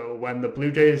power. So when the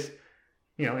Blue Jays,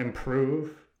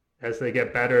 improve as they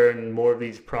get better and more of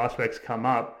these prospects come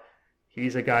up,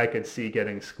 he's a guy I could see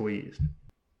getting squeezed.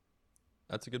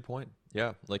 That's a good point.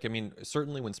 Yeah.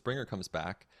 Certainly when Springer comes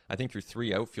back, I think your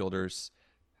three outfielders,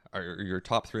 your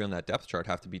top three on that depth chart,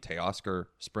 have to be Teoscar,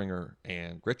 Springer,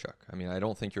 and Grichuk. I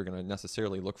don't think you're going to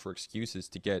necessarily look for excuses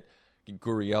to get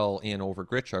Gurriel in over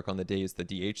Grichuk on the days the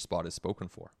DH spot is spoken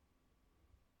for.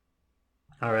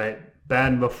 All right.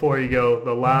 Ben, before you go,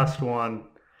 the last one.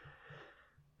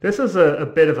 This is a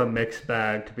bit of a mixed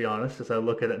bag, to be honest, as I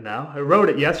look at it now. I wrote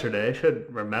it yesterday. I should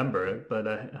remember it, but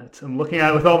I'm looking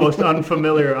at it with almost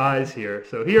unfamiliar eyes here.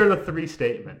 So here are the three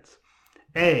statements.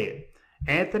 A,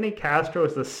 Anthony Castro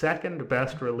is the second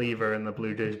best reliever in the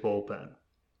Blue Jays bullpen,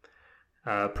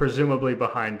 presumably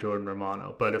behind Jordan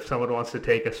Romano. But if someone wants to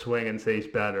take a swing and say he's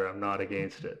better, I'm not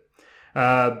against it.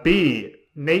 B,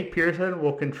 Nate Pearson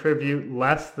will contribute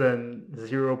less than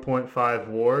 0.5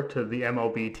 WAR to the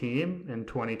MLB team in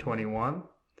 2021.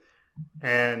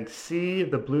 And C,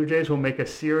 the Blue Jays will make a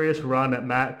serious run at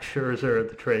Max Scherzer at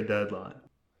the trade deadline.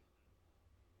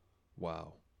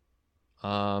 Wow.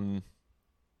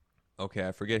 Okay,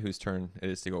 I forget whose turn it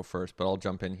is to go first, but I'll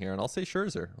jump in here and I'll say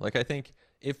Scherzer. Like, I think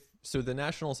the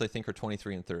Nationals, I think, are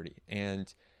 23-30,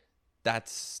 and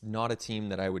that's not a team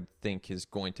that I would think is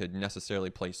going to necessarily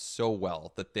play so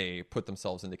well that they put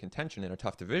themselves into contention in a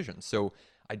tough division. So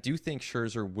I do think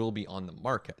Scherzer will be on the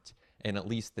market, and at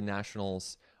least the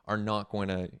Nationals are not going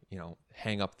to,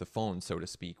 hang up the phone, so to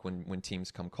speak, when teams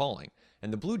come calling.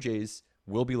 And the Blue Jays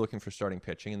will be looking for starting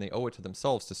pitching, and they owe it to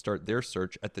themselves to start their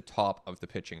search at the top of the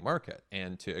pitching market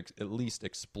and to at least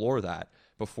explore that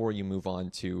before you move on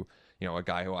to a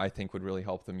guy who I think would really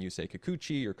help them, Yusei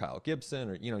Kikuchi or Kyle Gibson,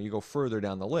 or, you go further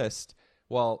down the list.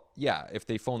 Well, yeah, if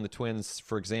they phone the Twins,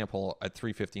 for example, at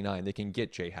 359, they can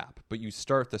get J-Happ, but you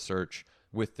start the search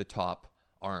with the top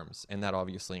arms, and that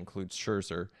obviously includes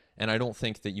Scherzer. And I don't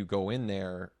think that you go in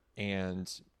there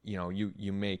and,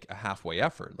 you make a halfway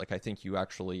effort. Like, I think you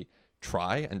actually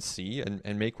try and see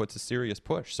and make what's a serious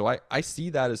push. So I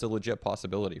see that as a legit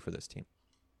possibility for this team.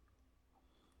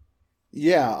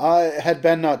 Yeah, I had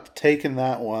Ben not taken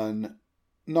that one,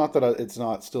 not that it's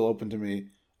not still open to me.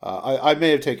 I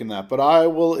may have taken that, but I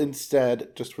will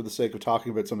instead, just for the sake of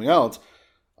talking about something else,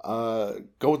 go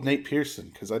with Nate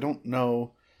Pearson, because I don't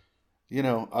know,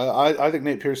 I think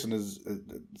Nate Pearson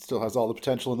still has all the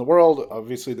potential in the world.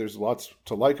 Obviously, there's lots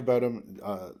to like about him.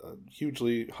 A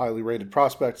hugely highly rated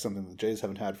prospect, something the Jays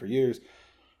haven't had for years.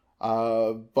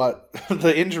 But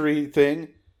the injury thing,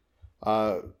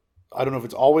 I don't know if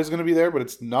it's always going to be there, but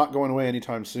it's not going away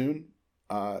anytime soon.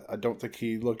 I don't think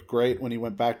he looked great when he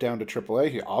went back down to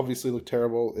AAA. He obviously looked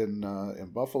terrible in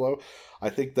Buffalo. I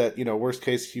think that, worst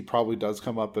case, he probably does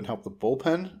come up and help the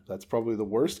bullpen. That's probably the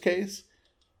worst case.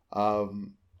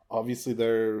 Obviously,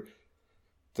 there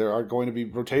are going to be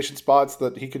rotation spots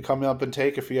that he could come up and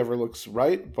take if he ever looks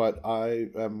right, but I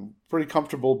am pretty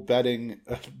comfortable betting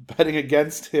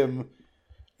against him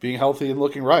being healthy and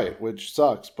looking right, which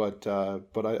sucks, but I'm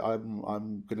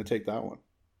going to take that one.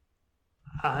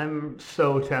 I'm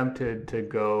so tempted to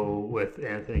go with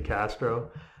Anthony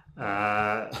Castro.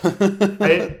 Dolis,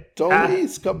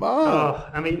 come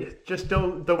on! Just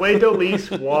the way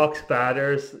Dolis walks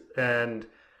batters, and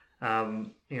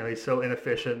he's so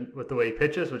inefficient with the way he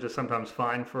pitches, which is sometimes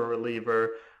fine for a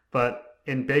reliever, but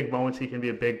in big moments he can be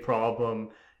a big problem.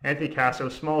 Anthony Castro,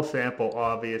 small sample,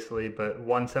 obviously, but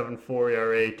 1.74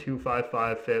 ERA,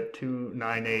 2.55 FIP,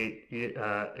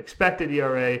 2.98 expected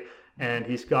ERA, and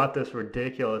he's got this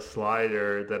ridiculous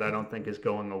slider that I don't think is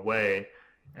going away.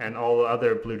 And all the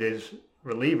other Blue Jays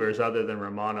relievers, other than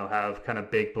Romano, have kind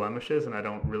of big blemishes, and I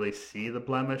don't really see the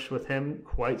blemish with him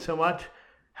quite so much.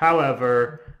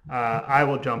 However, I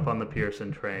will jump on the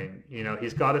Pearson train.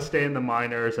 He's got to stay in the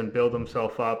minors and build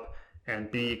himself up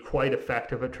and be quite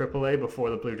effective at AAA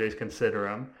before the Blue Jays consider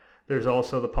him. There's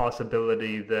also the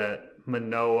possibility that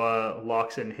Manoah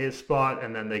locks in his spot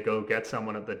and then they go get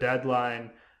someone at the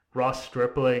deadline. Ross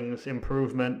Stripling's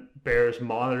improvement bears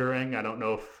monitoring. I don't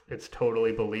know if it's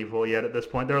totally believable yet at this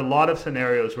point. There are a lot of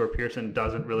scenarios where Pearson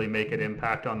doesn't really make an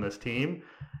impact on this team.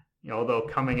 Although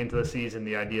coming into the season,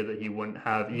 the idea that he wouldn't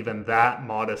have even that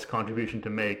modest contribution to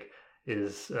make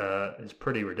is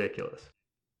pretty ridiculous.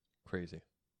 Crazy.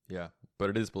 Yeah, but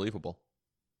it is believable.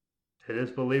 It is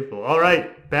believable. All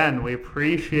right, Ben, we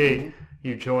appreciate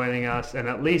you joining us and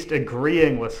at least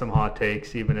agreeing with some hot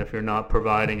takes, even if you're not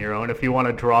providing your own. If you want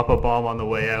to drop a bomb on the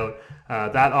way out,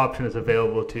 that option is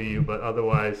available to you. But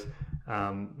otherwise,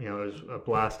 it was a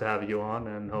blast to have you on,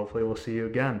 and hopefully we'll see you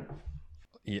again.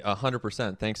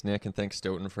 100%. Thanks, Nick, and thanks,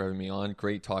 Stoughton, for having me on.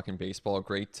 Great talking baseball.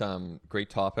 Great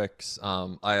topics.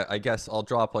 I guess I'll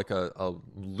drop like a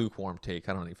lukewarm take.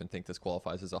 I don't even think this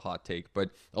qualifies as a hot take, but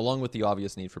along with the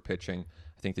obvious need for pitching,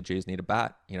 I think the Jays need a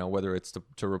bat. Whether it's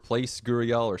to replace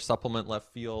Gurriel or supplement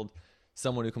left field,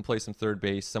 someone who can play some third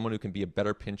base, someone who can be a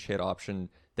better pinch hit option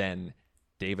than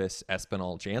Davis,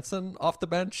 Espinal, Jansen off the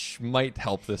bench might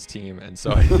help this team, and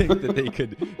so I think that they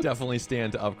could definitely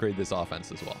stand to upgrade this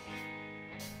offense as well.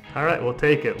 All right, we'll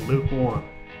take it. Lukewarm.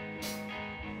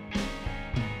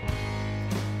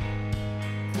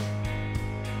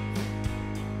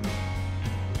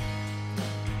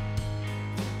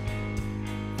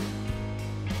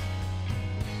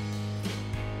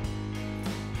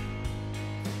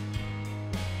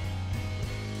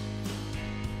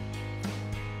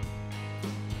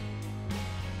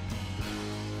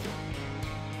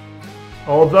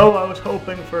 Although I was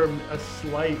hoping for a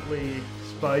slightly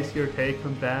spicier take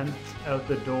from Ben out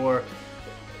the door,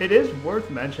 it is worth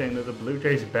mentioning that the Blue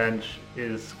Jays bench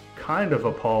is kind of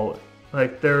appalling.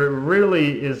 Like, there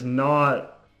really is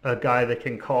not a guy that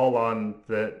can call on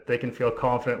that they can feel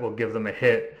confident will give them a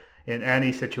hit in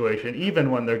any situation,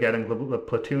 even when they're getting the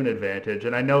platoon advantage.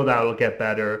 And I know that'll get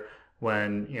better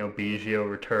when, Biggio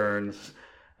returns,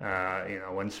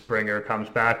 when Springer comes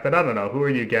back. But I don't know, who are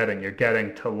you getting? You're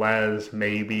getting Tellez,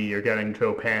 maybe. You're getting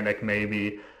Joe Panik,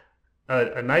 maybe.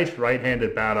 A nice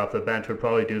right-handed bat off the bench would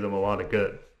probably do them a lot of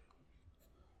good.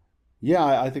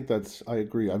 Yeah, I think I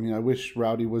agree. I mean, I wish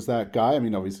Rowdy was that guy. I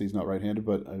mean, obviously he's not right-handed,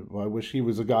 but I wish he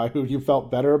was a guy who you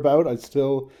felt better about. I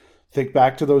still think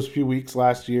back to those few weeks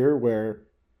last year where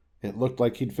it looked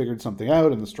like he'd figured something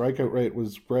out and the strikeout rate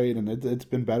was great, and it's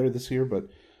been better this year, but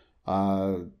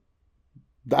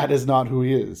that is not who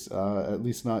he is, at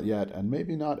least not yet, and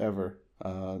maybe not ever.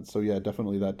 So yeah,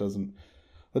 definitely that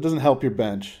doesn't help your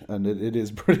bench, and it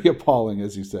is pretty appalling,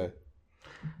 as you say.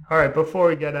 All right, before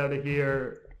we get out of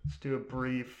here, let's do a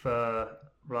brief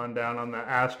rundown on the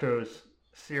Astros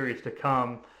series to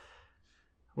come.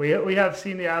 We have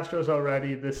seen the Astros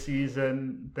already this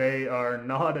season. They are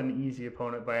not an easy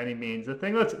opponent by any means. The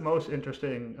thing that's most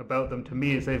interesting about them to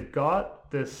me is they've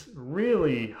got this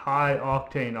really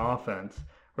high-octane offense.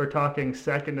 We're talking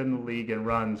second in the league in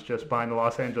runs just behind the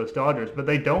Los Angeles Dodgers, but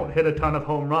they don't hit a ton of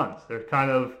home runs. They're kind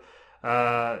of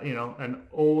an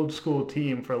old school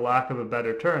team, for lack of a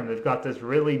better term. They've got this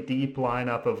really deep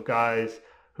lineup of guys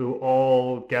who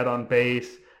all get on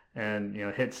base and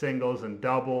hit singles and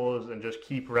doubles and just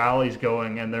keep rallies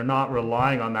going, and they're not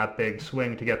relying on that big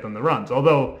swing to get them the runs.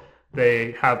 Although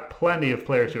they have plenty of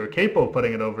players who are capable of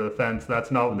putting it over the fence, that's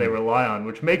not what they rely on,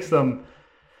 which makes them,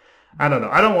 I don't know.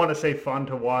 I don't want to say fun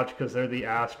to watch because they're the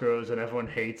Astros and everyone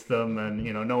hates them and,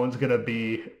 no one's going to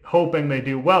be hoping they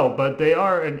do well, but they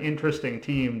are an interesting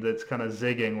team that's kind of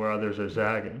zigging where others are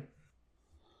zagging.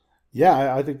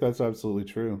 Yeah, I think that's absolutely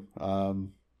true.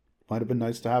 Might have been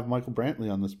nice to have Michael Brantley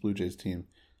on this Blue Jays team,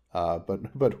 but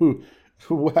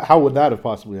how would that have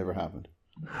possibly ever happened?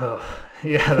 Oh,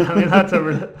 yeah, I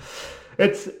mean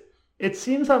it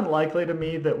seems unlikely to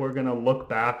me that we're going to look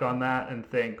back on that and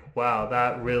think, wow,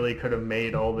 that really could have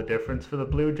made all the difference for the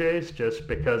Blue Jays, just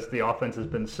because the offense has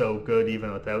been so good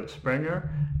even without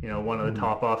Springer. One of the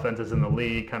top offenses in the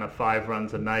league, kind of 5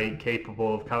 runs a night,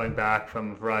 capable of coming back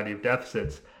from a variety of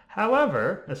deficits.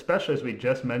 However, especially as we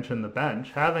just mentioned the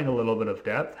bench, having a little bit of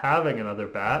depth, having another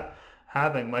bat,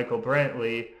 having Michael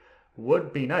Brantley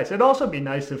would be nice. It'd also be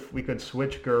nice if we could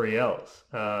switch Gurriel's.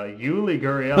 Yuli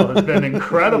Gurriel has been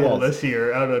incredible this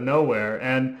year out of nowhere.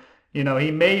 And,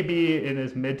 he may be in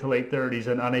his mid to late 30s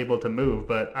and unable to move,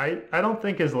 but I don't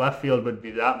think his left field would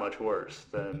be that much worse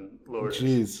than Lourdes.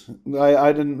 Jeez.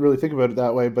 I didn't really think about it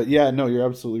that way, but yeah, no, you're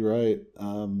absolutely right.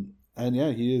 And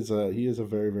yeah, he is a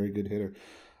very, very good hitter.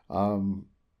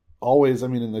 Always, I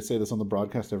mean, and they say this on the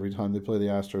broadcast every time they play the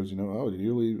Astros,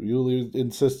 Yuli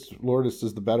insists Lourdes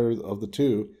is the better of the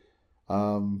two,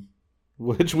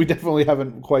 which we definitely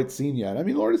haven't quite seen yet. I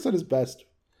mean, Lourdes at his best.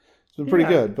 It's been pretty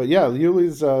good. But yeah,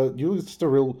 Yuli's just a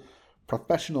real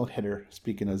professional hitter,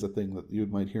 speaking as a thing that you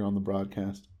might hear on the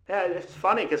broadcast. Yeah, it's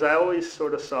funny because I always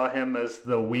sort of saw him as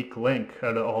the weak link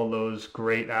out of all those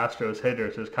great Astros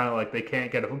hitters. It's kind of like they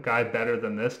can't get a guy better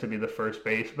than this to be the first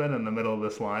baseman in the middle of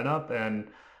this lineup, and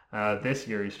this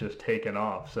year he's just taken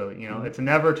off. So, it's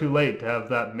never too late to have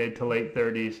that mid to late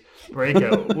 30s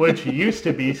breakout, which used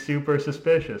to be super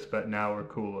suspicious, but now we're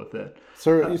cool with it.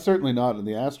 He's certainly not in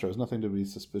the Astros. Nothing to be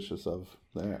suspicious of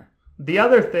there. The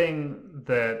other thing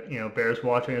that, bears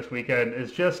watching this weekend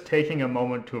is just taking a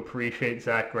moment to appreciate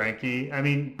Zack Greinke. I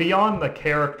mean, beyond the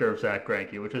character of Zack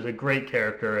Greinke, which is a great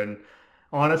character, and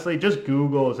honestly, just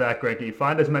Google Zack Greinke.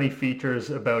 Find as many features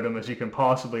about him as you can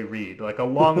possibly read. Like, a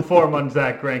long form on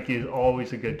Zack Greinke is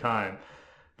always a good time.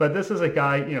 But this is a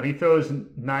guy, he throws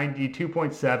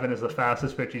 92.7 is the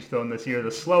fastest pitch he's thrown this year. The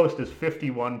slowest is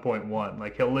 51.1.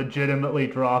 Like, he'll legitimately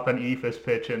drop an eephus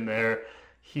pitch in there.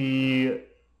 He,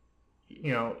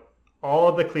 all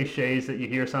of the cliches that you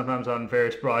hear sometimes on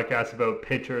various broadcasts about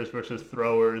pitchers versus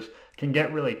throwers can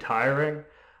get really tiring.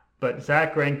 But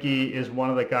Zack Greinke is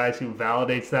one of the guys who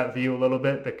validates that view a little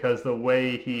bit, because the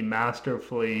way he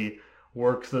masterfully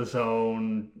works the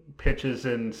zone, pitches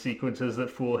in sequences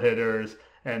that fool hitters,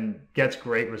 and gets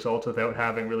great results without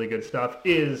having really good stuff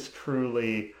is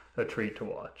truly a treat to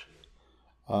watch.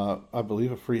 I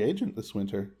believe a free agent this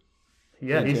winter.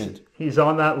 Yeah, he's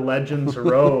on that Legends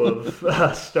row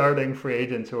of starting free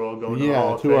agents who are all going to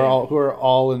Hall of Fame. who are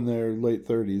all in their late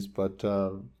 30s.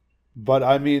 But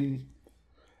I mean,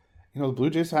 you know, the Blue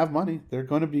Jays have money. They're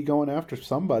going to be going after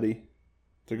somebody.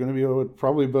 They're going to be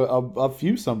probably a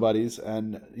few somebodies,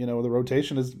 and you know, the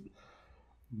rotation is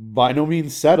by no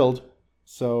means settled.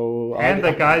 So and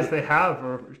the guys they have,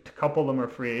 a couple of them are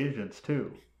free agents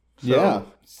too. So, yeah,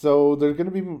 so they're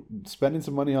going to be spending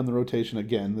some money on the rotation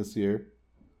again this year.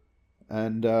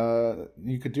 And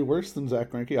you could do worse than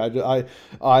Zach Greinke.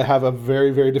 I have a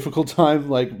very, very difficult time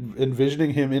like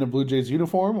envisioning him in a Blue Jays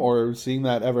uniform or seeing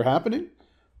that ever happening.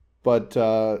 But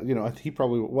you know, he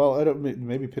probably I don't.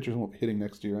 Maybe pitchers won't be hitting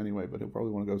next year anyway. But he'll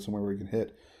probably want to go somewhere where he can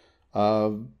hit.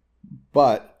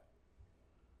 But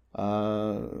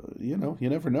you know, you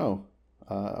never know.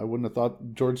 I wouldn't have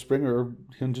thought George Springer or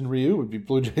Hyunjin Ryu would be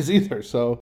Blue Jays either.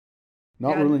 So,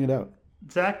 not ruling it out.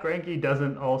 Zach Greinke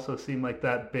doesn't also seem like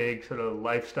that big sort of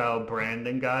lifestyle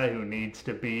branding guy who needs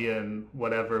to be in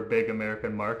whatever big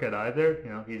American market either. You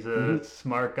know, he's a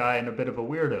smart guy and a bit of a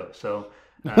weirdo. So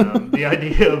the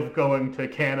idea of going to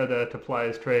Canada to ply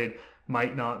his trade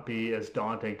might not be as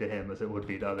daunting to him as it would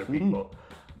be to other people.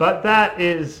 But that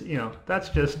is, you know, that's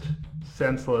just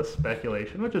senseless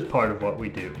speculation, which is part of what we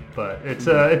do. But it's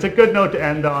a good note to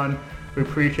end on. We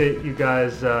appreciate you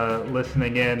guys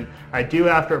listening in. I do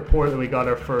have to report that we got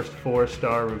our first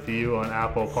 4-star review on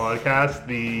Apple Podcasts.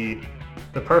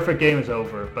 The perfect game is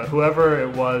over, but whoever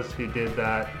it was who did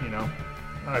that, you know,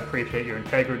 I appreciate your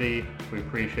integrity. We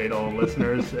appreciate all the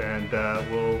listeners, and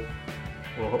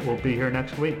we'll be here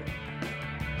next week.